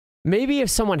 Yeah. Maybe if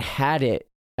someone had it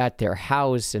at their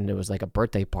house and it was like a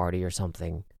birthday party or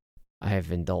something, I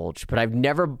have indulged, but I've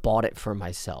never bought it for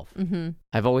myself. Mm-hmm.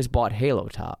 I've always bought Halo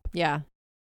Top Yeah.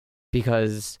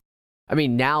 because, I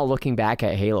mean, now looking back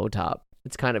at Halo Top,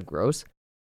 it's kind of gross.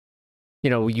 You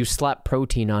know, you slap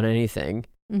protein on anything.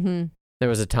 Mm-hmm. There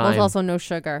was a time. There's also no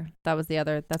sugar. That's the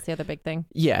other big thing.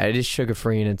 Yeah, it is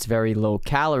sugar-free and it's very low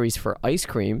calories for ice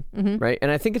cream, Mm-hmm. right?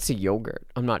 And I think it's a yogurt.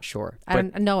 I'm not sure. I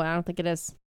don't think it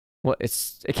is. Well,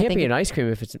 it can't be an ice cream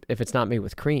if it's not made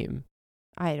with cream.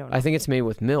 I don't know. I think it's made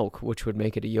with milk, which would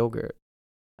make it a yogurt.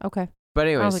 Okay. But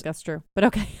I don't anyways, think that's true. But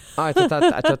okay. I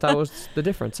thought that was the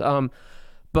difference.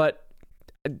 But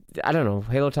I don't know.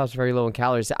 Halo Top's very low in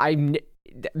calories.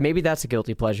 Maybe that's a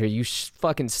guilty pleasure. You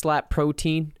fucking slap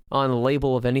protein on the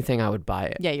label of anything, I would buy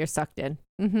it. Yeah, you're sucked in.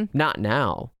 Mm-hmm. Not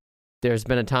now. There's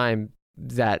been a time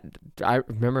that I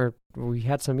remember we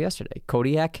had some yesterday.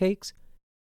 Kodiak cakes.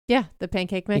 Yeah, the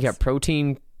pancake mix. You got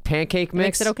protein pancake It mix.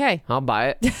 makes it okay. I'll buy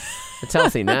it. It's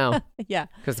healthy now Yeah.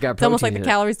 because it's got protein. It's almost like the in it.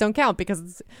 calories don't count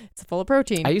because it's full of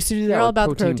protein. I used to do that You're all with about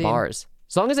the protein protein. bars.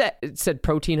 As long as it said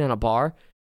protein on a bar,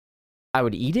 I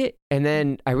would eat it, and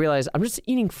then I realized I'm just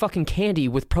eating fucking candy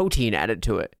with protein added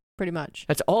to it. Pretty much.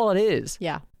 That's all it is.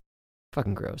 Yeah.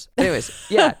 Fucking gross. Anyways,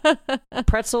 yeah,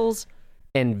 pretzels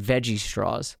and veggie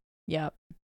straws. Yep.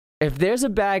 If there's a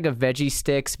bag of veggie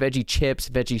sticks, veggie chips,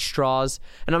 veggie straws,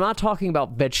 and I'm not talking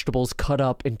about vegetables cut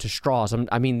up into straws,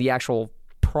 I mean the actual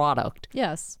product,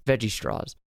 Yes. veggie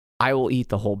straws, I will eat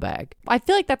the whole bag. I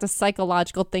feel like that's a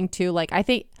psychological thing too. Like I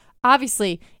think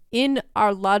obviously in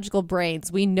our logical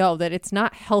brains, we know that it's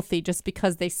not healthy just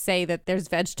because they say that there's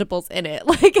vegetables in it.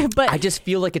 Like, but I just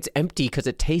feel like it's empty because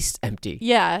it tastes empty.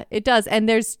 yeah, it does. And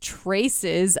there's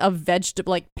traces of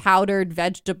vegetable, like powdered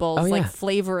vegetables, Oh, like yeah.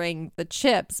 flavoring the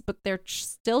chips, but they're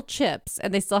still chips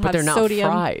and they still But have they're not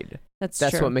sodium. fried. That's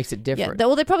That's true. what makes it Yeah, different.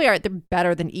 well, they probably are. They're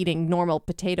better than eating normal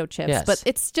potato chips, Yes. but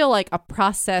it's still like a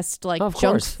processed, like Of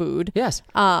junk course. food. Yes.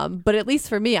 But at least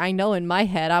for me, I know in my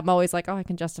head, I'm always like, oh, I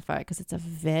can justify it because it's a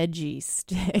veggie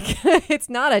stick. It's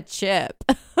not a chip.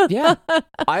 Yeah.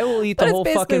 I will eat But the it's whole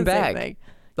basically fucking the same bag. thing.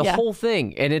 The Yeah. whole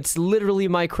thing. And it's literally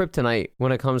my kryptonite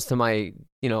when it comes to my,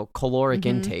 caloric Mhm.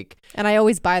 intake. And I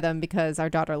always buy them because our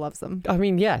daughter loves them. I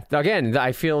mean, yeah. Again,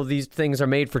 I feel these things are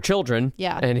made for children.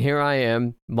 Yeah. And here I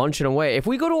am munching away. If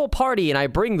we go to a party and I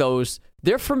bring those,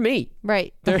 they're for me.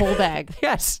 Right. The They're- whole bag.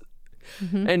 Yes.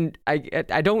 Mhm. And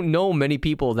I don't know many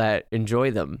people that enjoy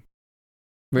them.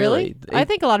 Really? I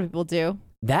think a lot of people do.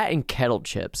 That and kettle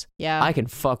chips. Yeah. I can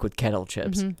fuck with kettle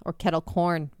chips. Mhm. Or kettle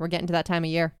corn. We're getting to that time of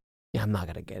year. Yeah, I'm not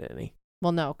going to get any.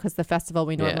 Well, no, because the festival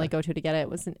we normally Yeah. go to get it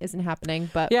isn't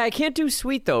happening. But Yeah, I can't do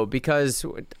sweet though because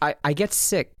I get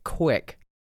sick quick.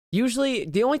 Usually,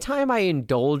 the only time I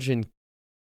indulge in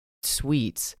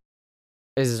sweets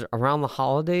is around the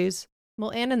holidays.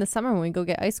 well, and in the summer when we go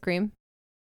get ice cream.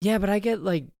 Yeah, but I get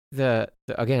like the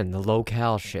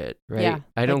low-cal shit, right? Yeah.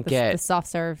 I like don't the get soft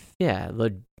serve.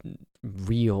 the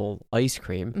real ice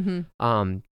cream.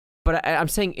 Mm-hmm. But I'm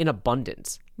saying in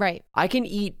abundance. Right. I can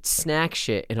eat snack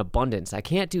shit in abundance. I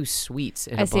can't do sweets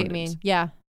in I abundance. see what you mean. Yeah.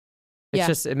 It's Yeah.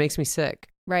 just it makes me sick.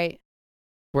 Right.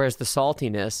 Whereas the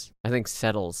saltiness, I think,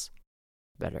 settles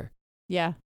better.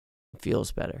 Yeah.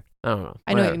 Feels better. I don't know.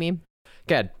 I know what you mean.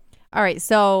 Good. All right.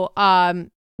 So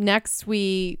next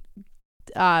we're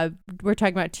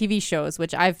talking about TV shows,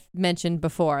 which I've mentioned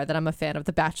before that I'm a fan of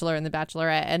The Bachelor and The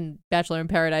Bachelorette and Bachelor in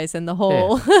Paradise and the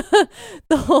whole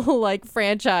the whole like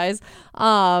franchise.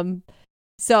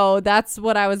 So that's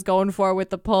what I was going for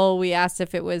with the poll. We asked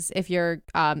if your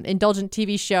indulgent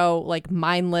TV show, like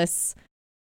mindless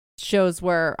shows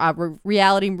were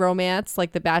reality romance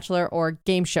like The Bachelor or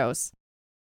game shows,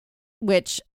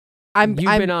 which You've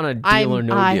been on a deal or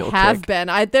no deal I have kick.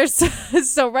 been. There's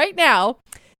so right now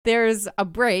there's a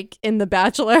break in The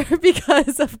Bachelor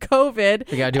because of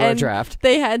COVID. We gotta do our and draft.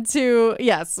 They had to,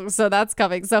 yes. So that's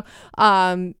coming. So,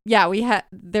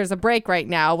 there's a break right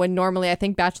now when normally I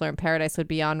think Bachelor in Paradise would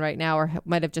be on right now or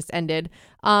might have just ended.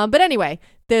 But anyway,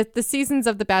 the seasons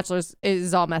of The Bachelor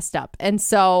is all messed up, and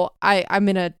so I'm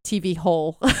in a TV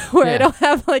hole where I Yeah. don't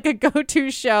have like a go-to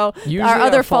show. Usually Our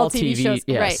other our fall fall TV TV shows,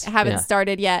 yes, right, haven't yeah.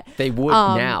 started yet. They would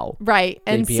now. Right.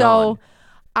 And be so on.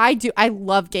 I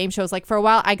love game shows. Like for a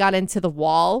while I got into The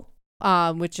Wall,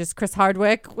 which is Chris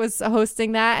Hardwick was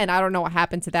hosting that. And I don't know what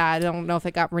happened to that. I don't know if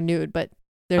it got renewed, but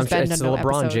there's been It's the no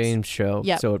LeBron episodes. James show,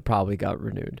 Yep. so it probably got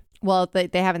renewed. Well, they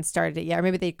haven't started it yet. Or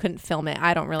maybe they couldn't film it.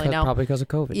 I don't really know. Probably because of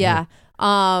COVID. Yeah.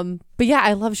 But yeah,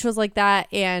 I love shows like that.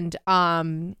 And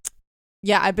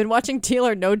yeah, I've been watching Deal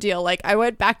or No Deal. Like I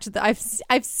went back to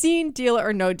I've seen Deal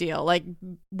or No Deal, like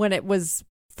when it was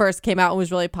first came out and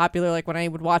was really popular, like when I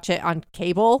would watch it on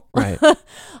cable. Right. But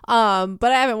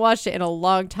I haven't watched it in a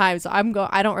long time, so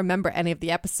I don't remember any of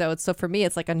the episodes. So for me,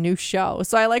 it's like a new show.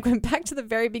 So I like went back to the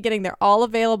very beginning. They're all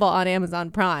available on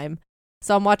Amazon Prime.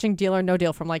 So I'm watching Deal or No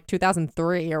Deal from like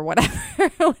 2003 or whatever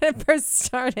when it first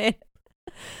started.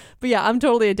 But yeah, I'm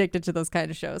totally addicted to those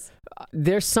kind of shows.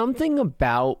 There's something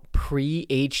about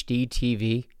pre-HD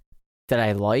TV that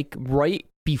I like right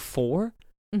before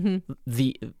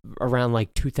the around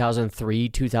like 2003,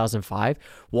 2005.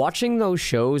 Watching those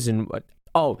shows and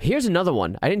here's another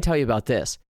one. I didn't tell you about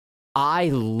this. I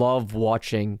love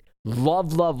watching,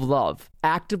 love,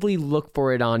 actively look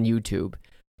for it on YouTube,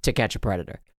 To Catch a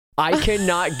Predator. I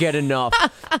cannot get enough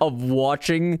of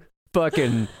watching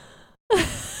fucking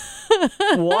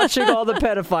watching all the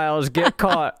pedophiles get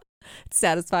caught. It's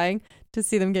satisfying to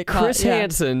see them get caught. Chris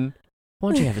Hansen,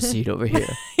 why don't you have a seat over here?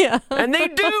 Yeah. And they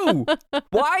do.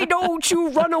 Why don't you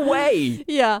run away?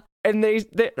 Yeah. And they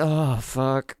oh,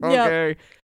 fuck. Okay. Yep.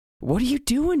 What are you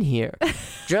doing here?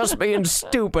 Just being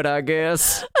stupid, I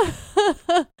guess.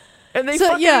 And they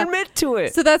fucking admit to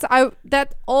it. So that's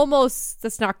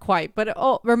not quite, but it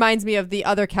reminds me of the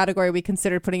other category we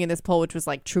considered putting in this poll, which was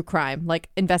like true crime, like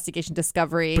investigation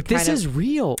discovery. But this is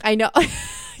real. I know.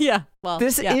 Yeah. Well,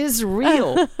 this is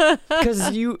real.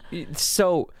 Because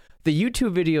so the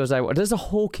YouTube videos there's a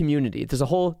whole community. There's a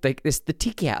whole, like, this, the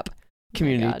TCAP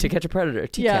community, To Catch a Predator,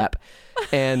 TCAP. Yeah.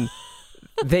 And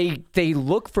they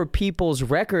look for people's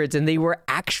records, and they were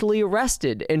actually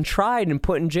arrested and tried and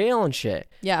put in jail and shit.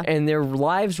 Yeah. And their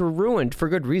lives were ruined for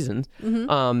good reasons.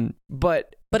 Mm-hmm.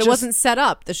 But it wasn't set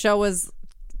up. The show was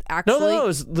actually no, it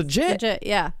was legit.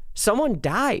 Yeah. Someone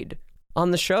died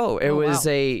on the show. It was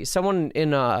someone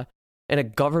in a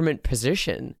government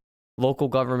position, local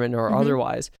government or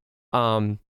otherwise,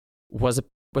 was a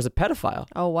pedophile.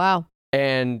 Oh wow.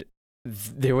 And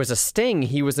there was a sting.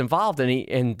 He was involved,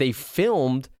 and they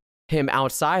filmed him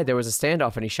outside. There was a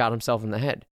standoff, and he shot himself in the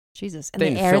head. Jesus. And they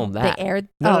didn't film that. They aired.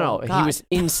 No. God. He was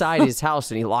inside his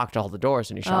house, and he locked all the doors,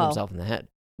 and he shot himself in the head.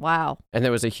 Wow. And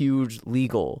there was a huge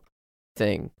legal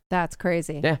thing. That's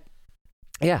crazy. Yeah.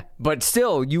 Yeah. But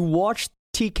still, you watch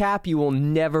TCAP, you will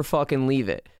never fucking leave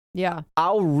it. Yeah.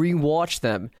 I'll rewatch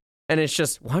them, and it's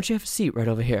just, why don't you have a seat right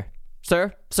over here?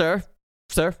 Sir,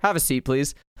 have a seat,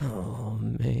 please. Oh,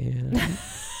 man.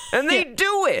 And they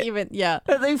do it.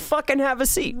 And they fucking have a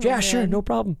seat. Oh, yeah, man. Sure, no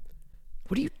problem.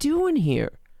 What are you doing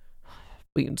here?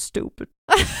 Being stupid.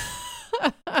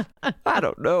 I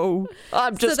don't know. I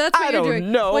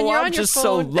don't know. When you're I'm on your just phone,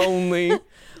 so lonely.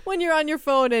 When you're on your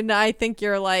phone and I think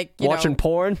you're like, watching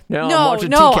porn? No, I'm watching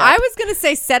no. TCAP. I was going to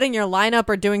say setting your lineup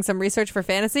or doing some research for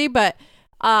fantasy, but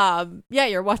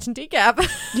you're watching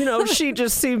TCAP. She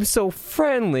just seems so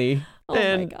friendly. Oh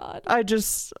my God.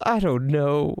 I don't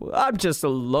know. I'm just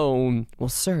alone. Well,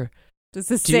 sir. It's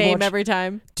the same every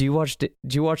time. Do you watch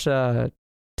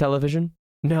television?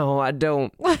 No, I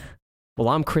don't. Well,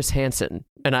 I'm Chris Hansen,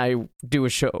 and I do a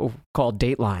show called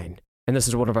Dateline. And this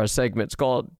is one of our segments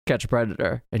called Catch a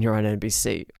Predator, and you're on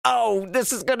NBC. Oh,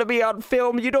 this is going to be on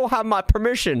film. You don't have my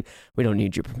permission. We don't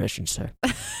need your permission, sir.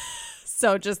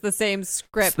 So just the same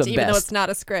script, though it's not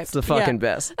a script. It's the fucking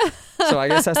best. So I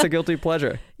guess that's the guilty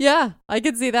pleasure. Yeah, I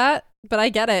could see that, but I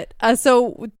get it.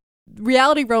 So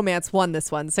Reality Romance won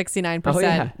this one,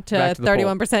 69% to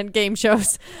 31% game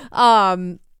shows.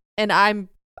 And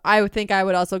I would think I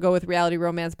would also go with Reality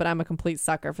Romance, but I'm a complete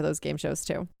sucker for those game shows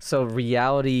too. So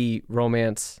Reality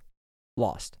Romance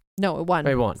lost. No, it won.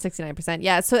 It won. 69%.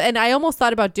 Yeah. So, and I almost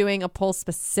thought about doing a poll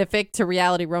specific to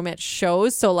reality romance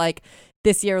shows. So like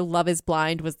this year, Love is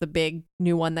Blind was the big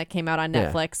new one that came out on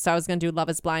Netflix. Yeah. So I was going to do Love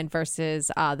is Blind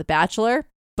versus The Bachelor,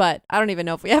 but I don't even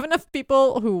know if we have enough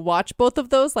people who watch both of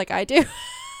those like I do.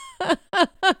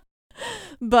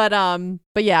 But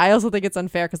yeah, I also think it's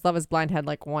unfair because Love is Blind had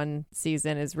like one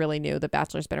season, is really new. The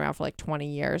Bachelor's been around for like 20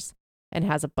 years and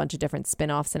has a bunch of different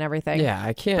spin-offs and everything. Yeah,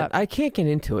 I can't get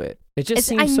into it. It just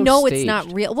seems I know staged. It's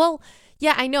not real. Well,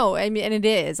 yeah, I know. I mean, and it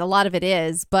is. A lot of it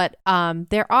is, but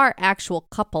there are actual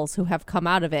couples who have come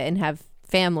out of it and have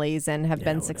families and have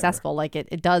been successful. Like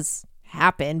it does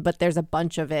happen, but there's a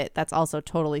bunch of it that's also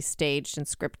totally staged and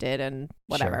scripted and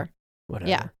whatever. Sure. Whatever.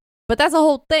 Yeah. But that's a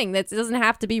whole thing. It doesn't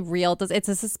have to be real. It's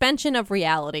a suspension of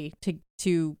reality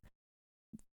to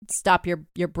stop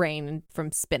your brain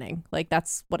from spinning. Like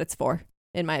that's what it's for,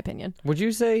 in my opinion. Would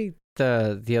you say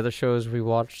the other shows we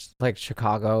watched, like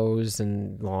Chicago's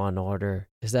and Law and Order,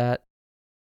 is that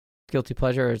guilty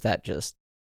pleasure, or is that just?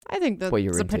 I think that's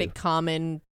a pretty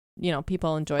common.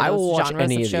 People enjoy those I will watch genres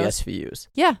any of of shows. the SVUs.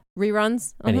 Yeah,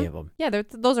 reruns. Any of them. Yeah,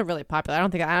 those are really popular.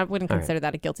 I wouldn't consider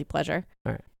that a guilty pleasure.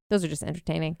 All right. Those are just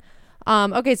entertaining.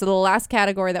 Okay, so the last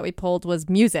category that we pulled was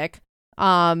music.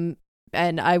 And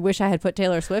I wish I had put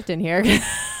Taylor Swift in here.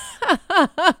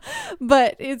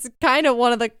 But it's kind of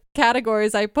one of the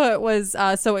categories I put was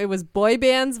so it was boy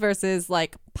bands versus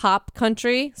like pop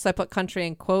country. So I put country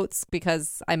in quotes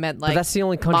because I meant like but that's the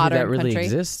only country that modern really country.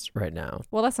 exists right now.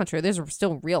 Well, that's not true. There's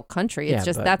still real country. It's Yeah,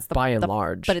 just but that's the by and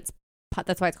large. but it's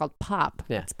that's why it's called pop.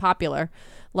 Yeah. It's popular,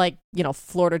 like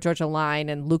Florida Georgia Line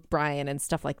and Luke Bryan and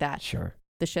stuff like that. Sure.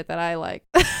 The shit that I like.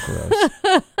 Gross.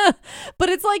 But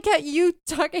it's like you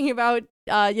talking about,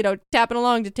 tapping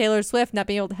along to Taylor Swift, not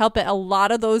being able to help it. A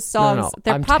lot of those songs, No.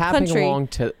 they're I'm pop tapping country. along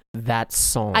to that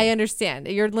song. I understand.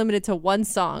 You're limited to one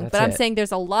song. That's but I'm it. saying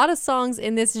there's a lot of songs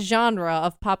in this genre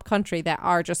of pop country that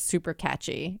are just super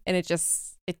catchy. And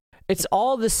It's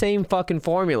all the same fucking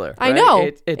formula. I right?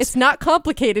 know. It's not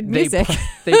complicated music.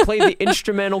 They play the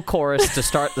instrumental chorus to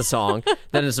start the song.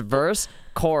 Then it's verse,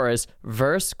 chorus,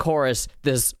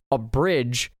 there's a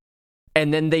bridge,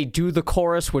 and then they do the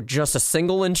chorus with just a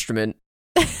single instrument,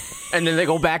 and then they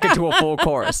go back into a full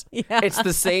chorus. Yeah. It's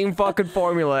the same fucking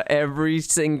formula every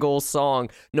single song,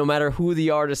 no matter who the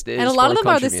artist is. And a lot of for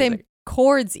them are the country same music.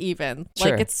 chords even.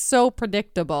 Sure. Like it's so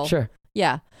predictable. Sure.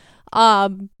 Yeah.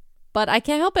 But I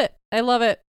can't help it. I love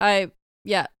it. I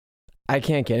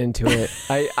can't get into it.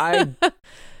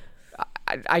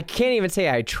 I can't even say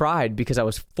I tried because I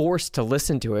was forced to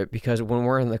listen to it because when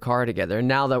we're in the car together, and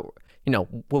now that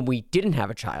when we didn't have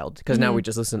a child, because now we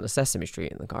just listen to Sesame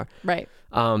Street in the car. Right.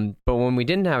 But when we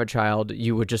didn't have a child,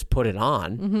 you would just put it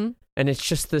on, and it's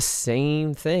just the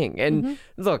same thing. And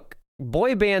look,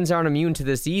 boy bands aren't immune to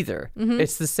this either.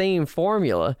 It's the same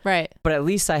formula, Right. but at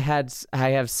least I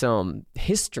have some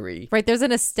history. Right. There's a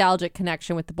nostalgic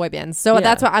connection with the boy bands. So Yeah.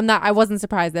 that's why I wasn't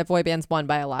surprised that boy bands won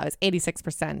by a lot. It was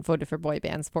 86% voted for boy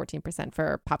bands, 14%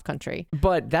 for pop country.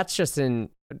 But that's just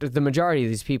the majority of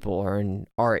these people are in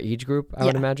our age group, I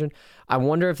would Yeah. imagine. I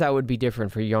wonder if that would be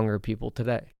different for younger people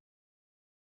today.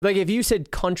 Like if you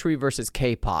said country versus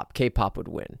K-pop, K-pop would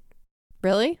win.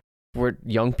 Really? For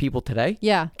young people today,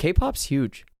 Yeah. K-pop's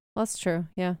huge. Well, that's true.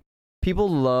 Yeah. People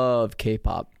love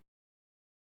K-pop.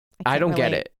 I can't don't get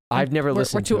relate. it. I've never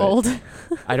listened We're too to it. old.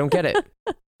 I don't get it.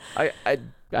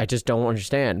 I just don't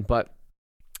understand. But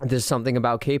there's something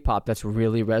about K-pop that's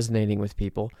really resonating with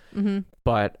people.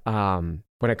 But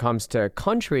when it comes to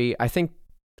country, I think,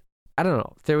 I don't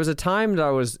know. There was a time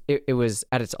that it was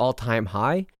at its all-time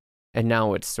high, and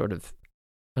now it's sort of,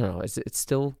 I don't know. It's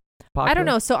still popular? I don't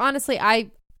know. So honestly,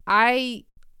 I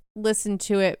listened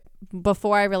to it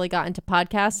before I really got into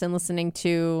podcasts and listening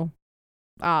to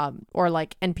or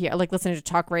like NPR, like listening to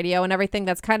talk radio and everything.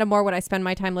 That's kind of more what I spend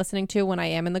my time listening to when I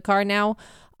am in the car now.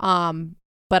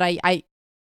 But I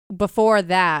before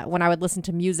that, when I would listen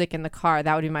to music in the car,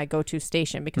 that would be my go-to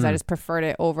station because I just preferred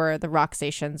it over the rock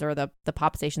stations or the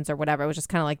pop stations or whatever. It was just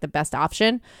kind of like the best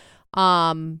option.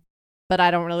 But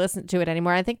I don't really listen to it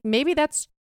anymore. I think maybe that's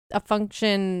a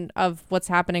function of what's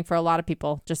happening for a lot of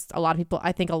people. Just a lot of people,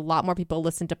 I think a lot more people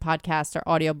listen to podcasts or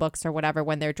audiobooks or whatever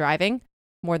when they're driving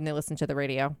more than they listen to the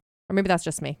radio. Or maybe that's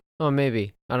just me. Oh,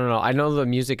 maybe. I don't know. I know the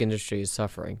music industry is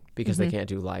suffering because they can't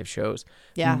do live shows.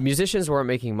 Yeah. Musicians weren't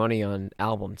making money on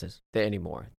albums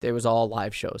anymore. It was all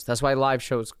live shows. That's why live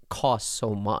shows cost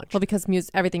so much. Well, because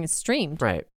everything is streamed.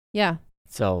 Right. Yeah.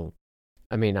 So,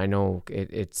 I mean, I know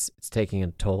it's taking a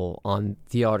toll on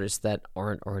the artists that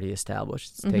aren't already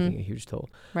established. It's taking a huge toll.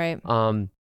 Right.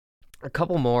 A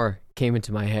couple more came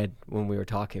into my head when we were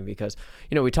talking because,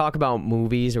 we talk about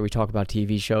movies or we talk about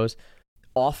TV shows.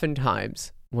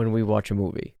 Oftentimes, when we watch a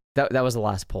movie, that was the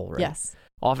last poll, right? Yes.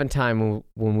 Oftentimes,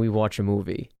 when we watch a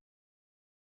movie,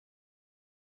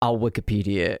 I'll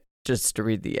Wikipedia it just to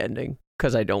read the ending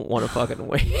because I don't want to fucking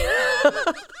wait.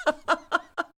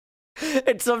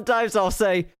 And sometimes I'll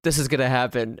say, this is going to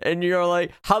happen. And you're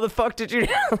like, how the fuck did you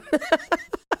know?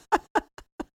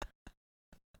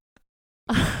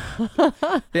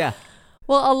 Yeah.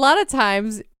 Well, a lot of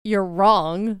times you're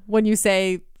wrong when you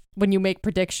make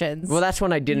predictions. Well, that's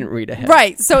when I didn't read ahead.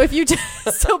 Right. So if you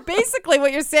so basically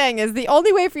what you're saying is the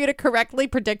only way for you to correctly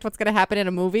predict what's going to happen in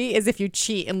a movie is if you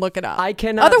cheat and look it up. I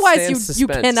cannot Otherwise stand you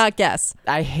suspense. cannot guess.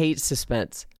 I hate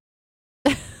suspense.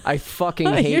 I fucking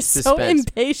hate You're suspense. so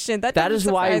impatient. That is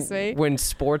doesn't why surprise me. when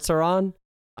sports are on,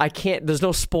 there's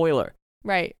no spoiler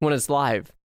Right. when it's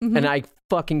live. And I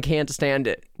fucking can't stand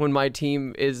it when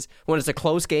when it's a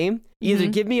close game. Either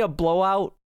give me a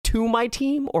blowout to my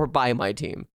team or by my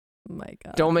team. Oh my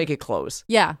God. Don't make it close.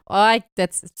 Yeah. Well,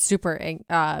 that's super,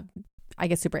 I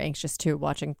get super anxious too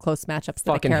watching close matchups that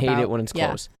Fucking I care hate about. it when it's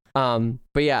close.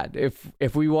 But yeah,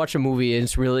 if we watch a movie and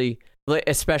it's really,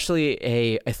 especially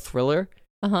a thriller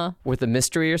Uh-huh. with a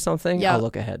mystery or something, Yeah. I'll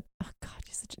look ahead. Oh God,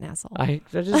 just such an asshole. I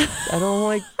don't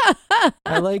like.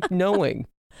 I like knowing.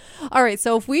 All right,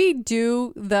 so if we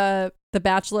do the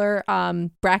Bachelor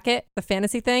bracket, the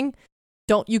fantasy thing,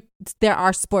 there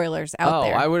are spoilers out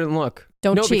there. I wouldn't look.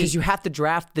 Don't cheat. Because you have to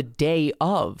draft the day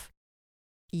of.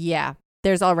 Yeah,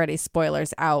 there's already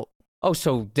spoilers out. Oh,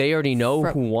 so they already know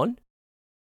who won?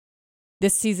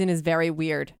 This season is very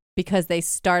weird because they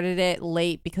started it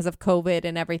late because of COVID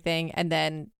and everything, and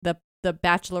then the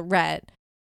Bachelorette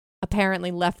apparently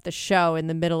left the show in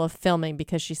the middle of filming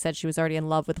because she said she was already in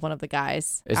love with one of the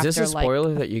guys. Is this a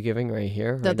spoiler that you're giving right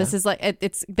here? No, this is like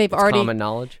it's already common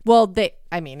knowledge. Well,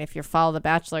 if you follow the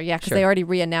Bachelor, yeah, because they already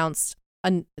re-announced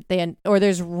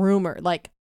there's rumor, like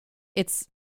it's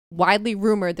widely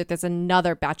rumored that there's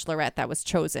another Bachelorette that was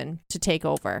chosen to take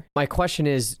over. My question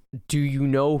is, do you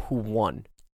know who won?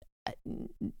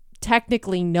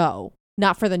 Technically, no,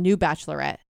 not for the new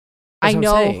Bachelorette. That's what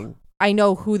I'm saying. I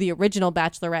know who the original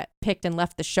Bachelorette picked and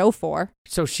left the show for.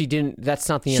 So she didn't. That's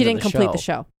not the end of the show. She didn't complete the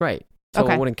show. Right. So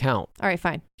it wouldn't count. All right,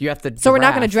 fine. You have to. So we're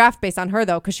not going to draft based on her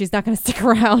though, because she's not going to stick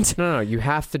around. No. You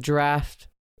have to draft.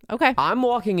 Okay. I'm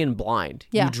walking in blind.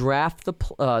 Yeah. You draft the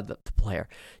player.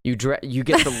 You get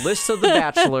the list of the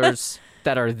bachelors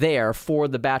that are there for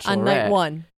the Bachelorette on night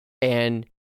one, and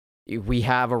we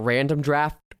have a random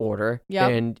draft order. Yeah.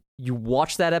 And you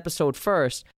watch that episode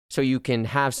first, so you can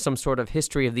have some sort of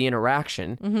history of the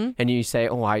interaction. Mm-hmm. And you say,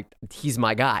 "Oh, he's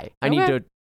my guy. I need to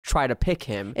try to pick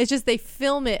him." It's just they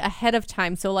film it ahead of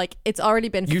time, so like it's already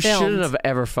been filmed. You shouldn't have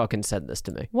ever fucking said this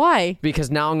to me. Why?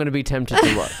 Because now I'm going to be tempted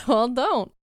to look. Well,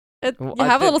 don't. You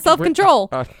have a little self-control.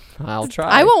 I'll try.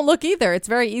 I won't look either. It's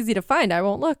very easy to find. I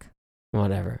won't look.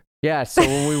 Whatever. Yeah, so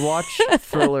when we watch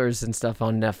thrillers and stuff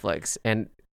on Netflix and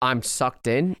I'm sucked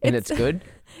in and it's good.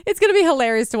 It's going to be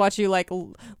hilarious to watch you like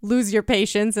lose your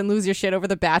patience and lose your shit over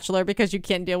The Bachelor because you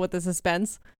can't deal with the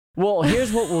suspense. Well,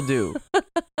 here's what we'll do.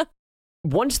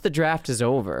 Once the draft is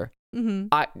over,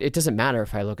 it doesn't matter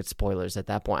if I look at spoilers at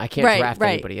that point. I can't draft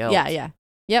anybody else. Yeah.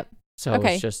 Yep. So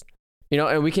it's just,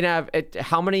 and we can have it.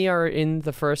 How many are in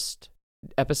the first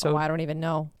episode? Oh, I don't even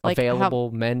know.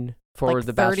 Available men for like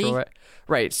the 30? Bachelorette.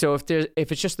 Right. So if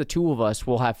it's just the two of us,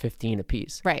 we'll have 15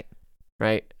 apiece. Right.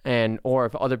 Right. Or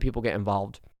if other people get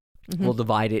involved, we'll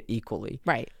divide it equally.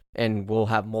 Right. And we'll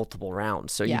have multiple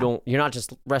rounds. So you're not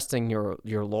just resting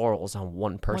your laurels on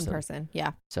one person. One person.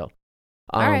 Yeah. So,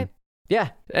 all right. Yeah.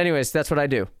 Anyways, that's what I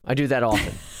do. I do that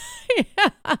often.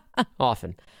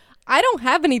 Often. I don't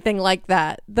have anything like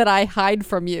that I hide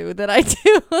from you that I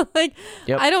do.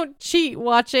 I don't cheat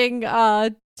watching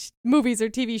movies or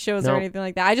TV shows or anything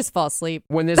like that. I just fall asleep.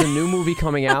 When there's a new movie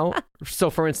coming out,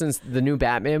 so for instance, the new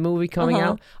Batman movie coming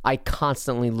out, I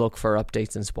constantly look for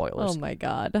updates and spoilers. Oh my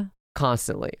God.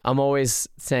 Constantly. I'm always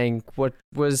saying what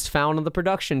was found on the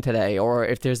production today, or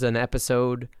if there's an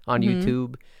episode on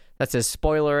YouTube that says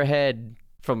spoiler ahead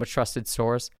from a trusted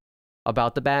source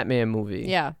about the Batman movie.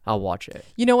 Yeah. I'll watch it.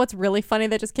 You know what's really funny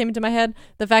that just came into my head?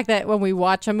 The fact that when we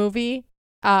watch a movie,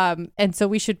 and so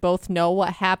we should both know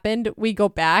what happened, we go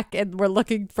back and we're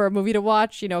looking for a movie to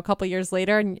watch, a couple years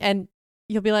later, and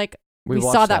you'll be like, we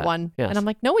saw that one. Yes. And I'm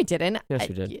like, no, we didn't. Yes,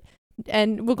 we did.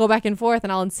 And we'll go back and forth,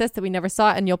 and I'll insist that we never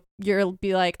saw it, and you'll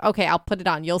be like, okay, I'll put it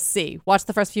on. You'll see. Watch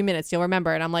the first few minutes. You'll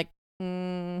remember. And I'm like,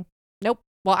 nope.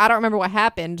 Well, I don't remember what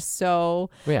happened,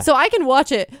 so I can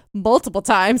watch it multiple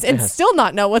times and still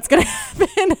not know what's going to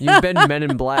happen. You've been Men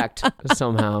in Blacked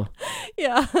somehow.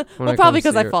 Yeah. Well, probably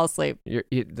because I fall asleep.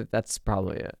 That's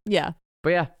probably it. Yeah. But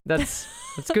yeah, that's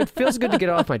good. Feels good to get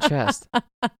it off my chest.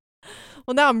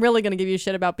 Well, now I'm really going to give you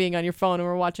shit about being on your phone when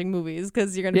we're watching movies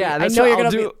because you're going to be... I know you're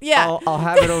going to be... Yeah. I'll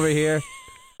have it over here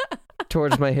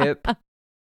towards my hip,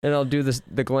 and I'll do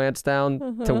the glance down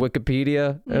to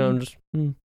Wikipedia, and I'm just...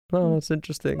 Oh, that's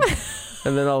interesting.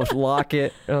 And then I'll lock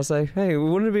it and I'll say, hey,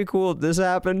 wouldn't it be cool if this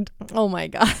happened? Oh my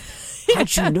God.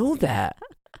 How'd you know that?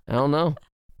 I don't know.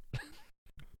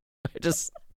 I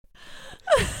just...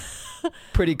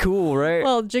 Pretty cool, right?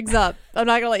 Well, jig's up. I'm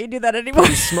not going to let you do that anymore.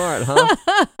 Pretty smart,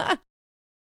 huh?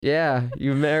 Yeah,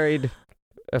 you married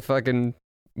a fucking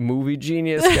movie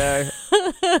genius guy.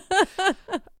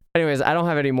 Anyways, I don't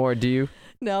have any more. Do you?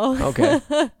 No. Okay.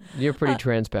 You're pretty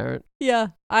transparent. Yeah.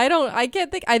 I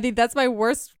think that's my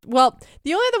worst. Well,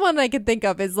 the only other one I can think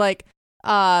of is like,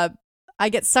 I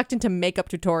get sucked into makeup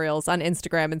tutorials on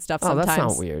Instagram and stuff sometimes. Oh, that's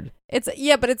not weird.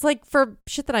 But it's like for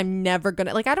shit that I'm never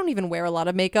gonna, like, I don't even wear a lot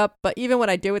of makeup, but even when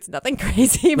I do, it's nothing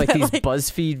crazy. Like these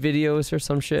BuzzFeed videos or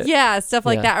some shit? Yeah, stuff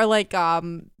like that. Or like,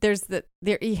 there's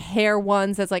their hair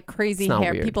ones that's like crazy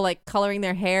hair. Weird. People like coloring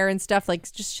their hair and stuff,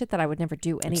 like just shit that I would never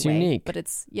do anyway. It's unique. But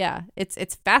it's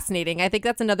fascinating. I think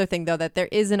that's another thing though, that there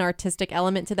is an artistic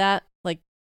element to that. Like,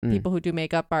 people who do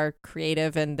makeup are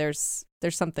creative and there's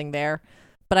something there.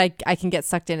 But I can get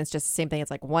sucked in. It's just the same thing. It's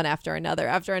like one after another,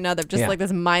 just like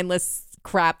this mindless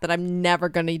crap that I'm never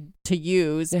going to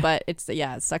use. Yeah. But it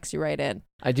sucks you right in.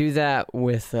 I do that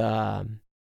with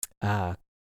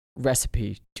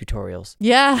recipe tutorials.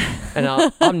 Yeah.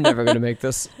 And I'm never going to make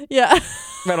this. Yeah.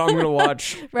 But I'm going to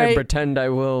watch and pretend I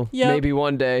will. Yep. Maybe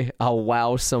one day I'll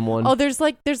wow someone. Oh, there's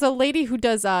a lady who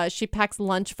does, she packs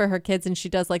lunch for her kids and she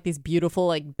does like these beautiful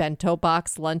like bento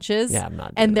box lunches. Yeah, I'm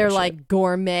not. And they're like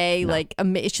gourmet, like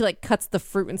she like cuts the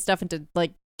fruit and stuff into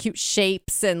like cute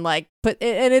shapes and like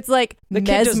and it's like the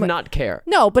kid does not care.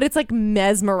 No, but it's like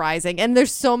mesmerizing, and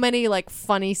there's so many like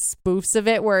funny spoofs of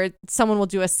it where someone will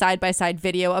do a side-by-side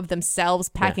video of themselves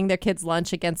packing their kids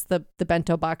lunch against the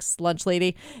bento box lunch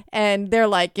lady, and they're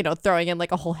like, you know, throwing in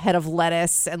like a whole head of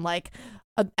lettuce and like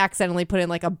accidentally put in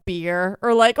like a beer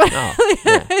or like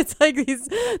it's like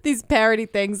these parody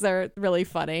things are really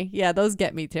funny. Yeah, those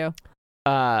get me too.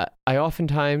 I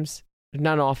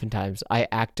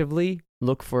actively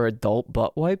look for adult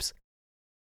butt wipes,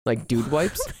 like dude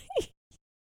wipes.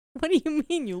 What do you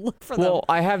mean you look for them? Well,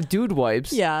 I have dude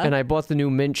wipes, and I bought the new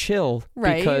Mint Chill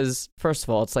because, first of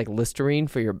all, it's like Listerine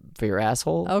for your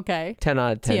asshole. Okay. 10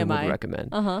 out of 10 TMI. would recommend.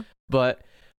 Uh-huh. But,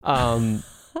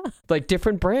 like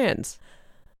different brands.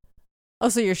 Oh,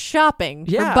 so you're shopping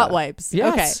for butt wipes.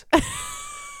 Yes. Okay.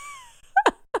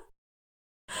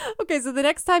 Okay, so the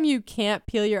next time you can't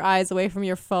peel your eyes away from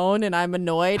your phone and I'm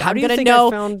annoyed, I'm going to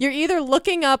know you're either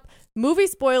looking up movie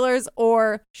spoilers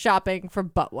or shopping for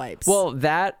butt wipes. Well,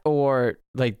 that or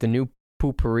like the new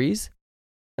pooperies.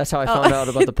 That's how I found out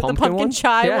about the pumpkin the pumpkin one.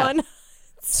 chai one.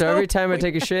 So every time I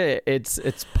take a shit, it's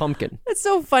pumpkin. It's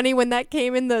so funny when that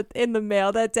came in the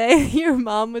mail that day. Your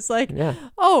mom was like,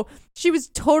 "Oh, she was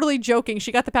totally joking.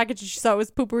 She got the package and she saw it was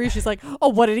poopery. She's like, "Oh,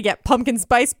 what did he get? Pumpkin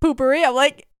spice poopery?" I'm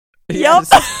like, "Yep."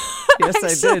 Yes,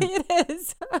 actually, I did. It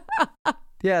is.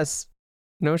 Yes,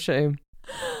 no shame.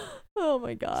 Oh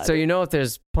my god. So you know if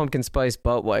there's pumpkin spice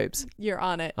butt wipes, you're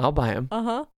on it. I'll buy them.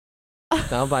 I'll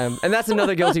buy them, and that's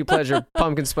another guilty pleasure.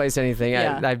 Pumpkin spice anything.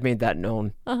 Yeah. I've made that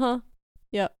known.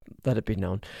 Yep. Let it be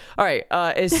known. All right.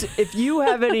 If you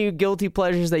have any guilty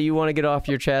pleasures that you want to get off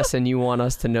your chest and you want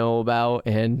us to know about,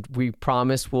 and we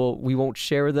promise we won't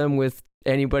share them with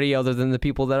anybody other than the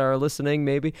people that are listening,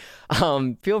 maybe,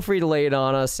 feel free to lay it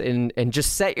on us and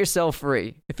just set yourself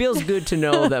free. It feels good to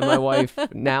know that my wife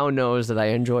now knows that I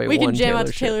enjoy we one can jam Taylor out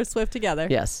to Taylor Swift together.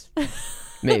 Yes.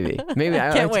 Maybe. I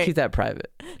have to keep that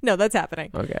private. No, that's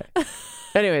happening. Okay.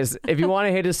 Anyways, if you want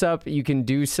to hit us up, you can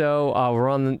do so. We're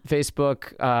on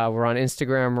Facebook. We're on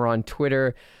Instagram. We're on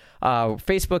Twitter.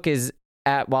 Facebook is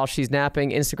at While She's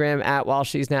Napping. Instagram at While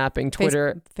She's Napping.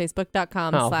 Twitter.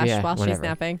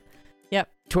 Facebook.com/WhileShe'sNapping. Yep.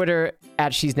 Twitter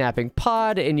at She's Napping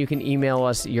Pod, and you can email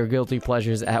us your guilty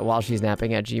pleasures at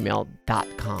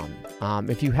whileshe'snapping@gmail.com.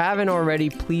 If you haven't already,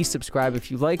 please subscribe.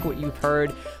 If you like what you've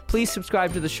heard, please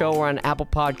subscribe to the show. We're on Apple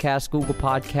Podcasts, Google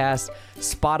Podcasts,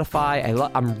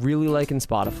 Spotify. I'm really liking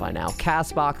Spotify now.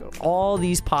 Castbox, all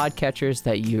these podcatchers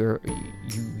that you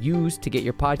use to get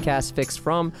your podcast fix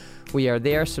from. We are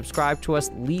there. Subscribe to us.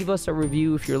 Leave us a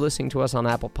review if you're listening to us on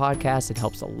Apple Podcasts. It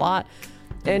helps a lot.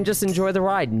 And just enjoy the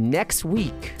ride. Next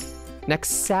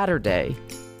Saturday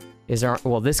is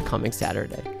this coming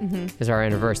Saturday is our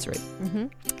anniversary.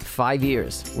 5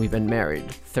 years we've been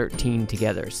married, 13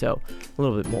 together. So a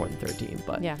little bit more than 13,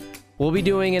 but we'll be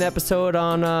doing an episode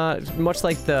on, much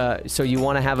like the So You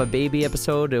Want to Have a Baby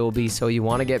episode, it will be So You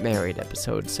Want to Get Married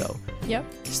episode. So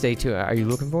stay tuned. Are you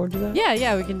looking forward to that?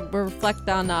 Yeah. We'll reflect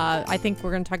on, I think we're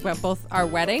going to talk about both our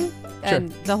wedding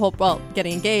and the whole,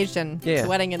 getting engaged and the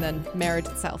wedding and then marriage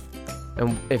itself.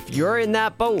 And if you're in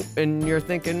that boat and you're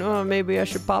thinking, oh, maybe I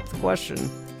should pop the question,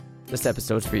 this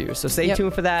episode's for you. So stay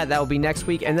tuned for that. That will be next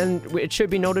week. And then it should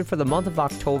be noted for the month of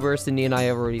October, Cindy and I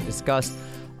have already discussed,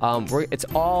 it's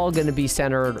all going to be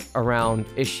centered around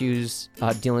issues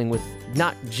dealing with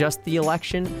not just the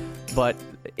election, but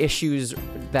issues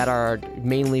that are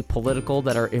mainly political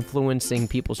that are influencing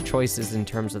people's choices in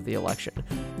terms of the election.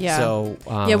 Yeah. So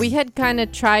we had kind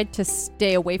of tried to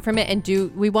stay away from it and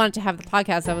we wanted to have the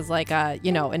podcast that was like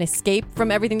an escape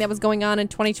from everything that was going on in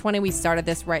 2020. We started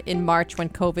this right in March when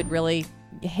COVID really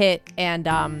hit, and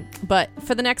but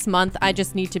for the next month we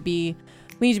need to be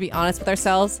honest with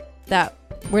ourselves that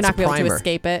we're not going to be able to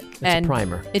escape it. It's a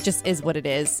primer. It just is what it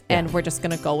is. Yeah. And we're just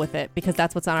going to go with it because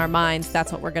that's what's on our minds.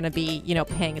 That's what we're going to be,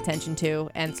 paying attention to.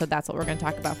 And so that's what we're going to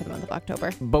talk about for the month of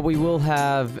October. But we will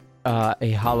have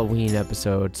a Halloween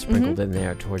episode sprinkled in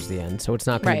there towards the end. So it's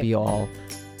not going to be all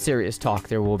serious talk,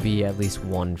 there will be at least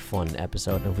one fun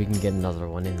episode. And if we can get another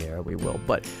one in there, we will.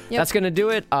 But that's going to do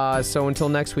it. So until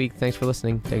next week, thanks for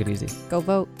listening. Take it easy. Go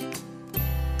vote.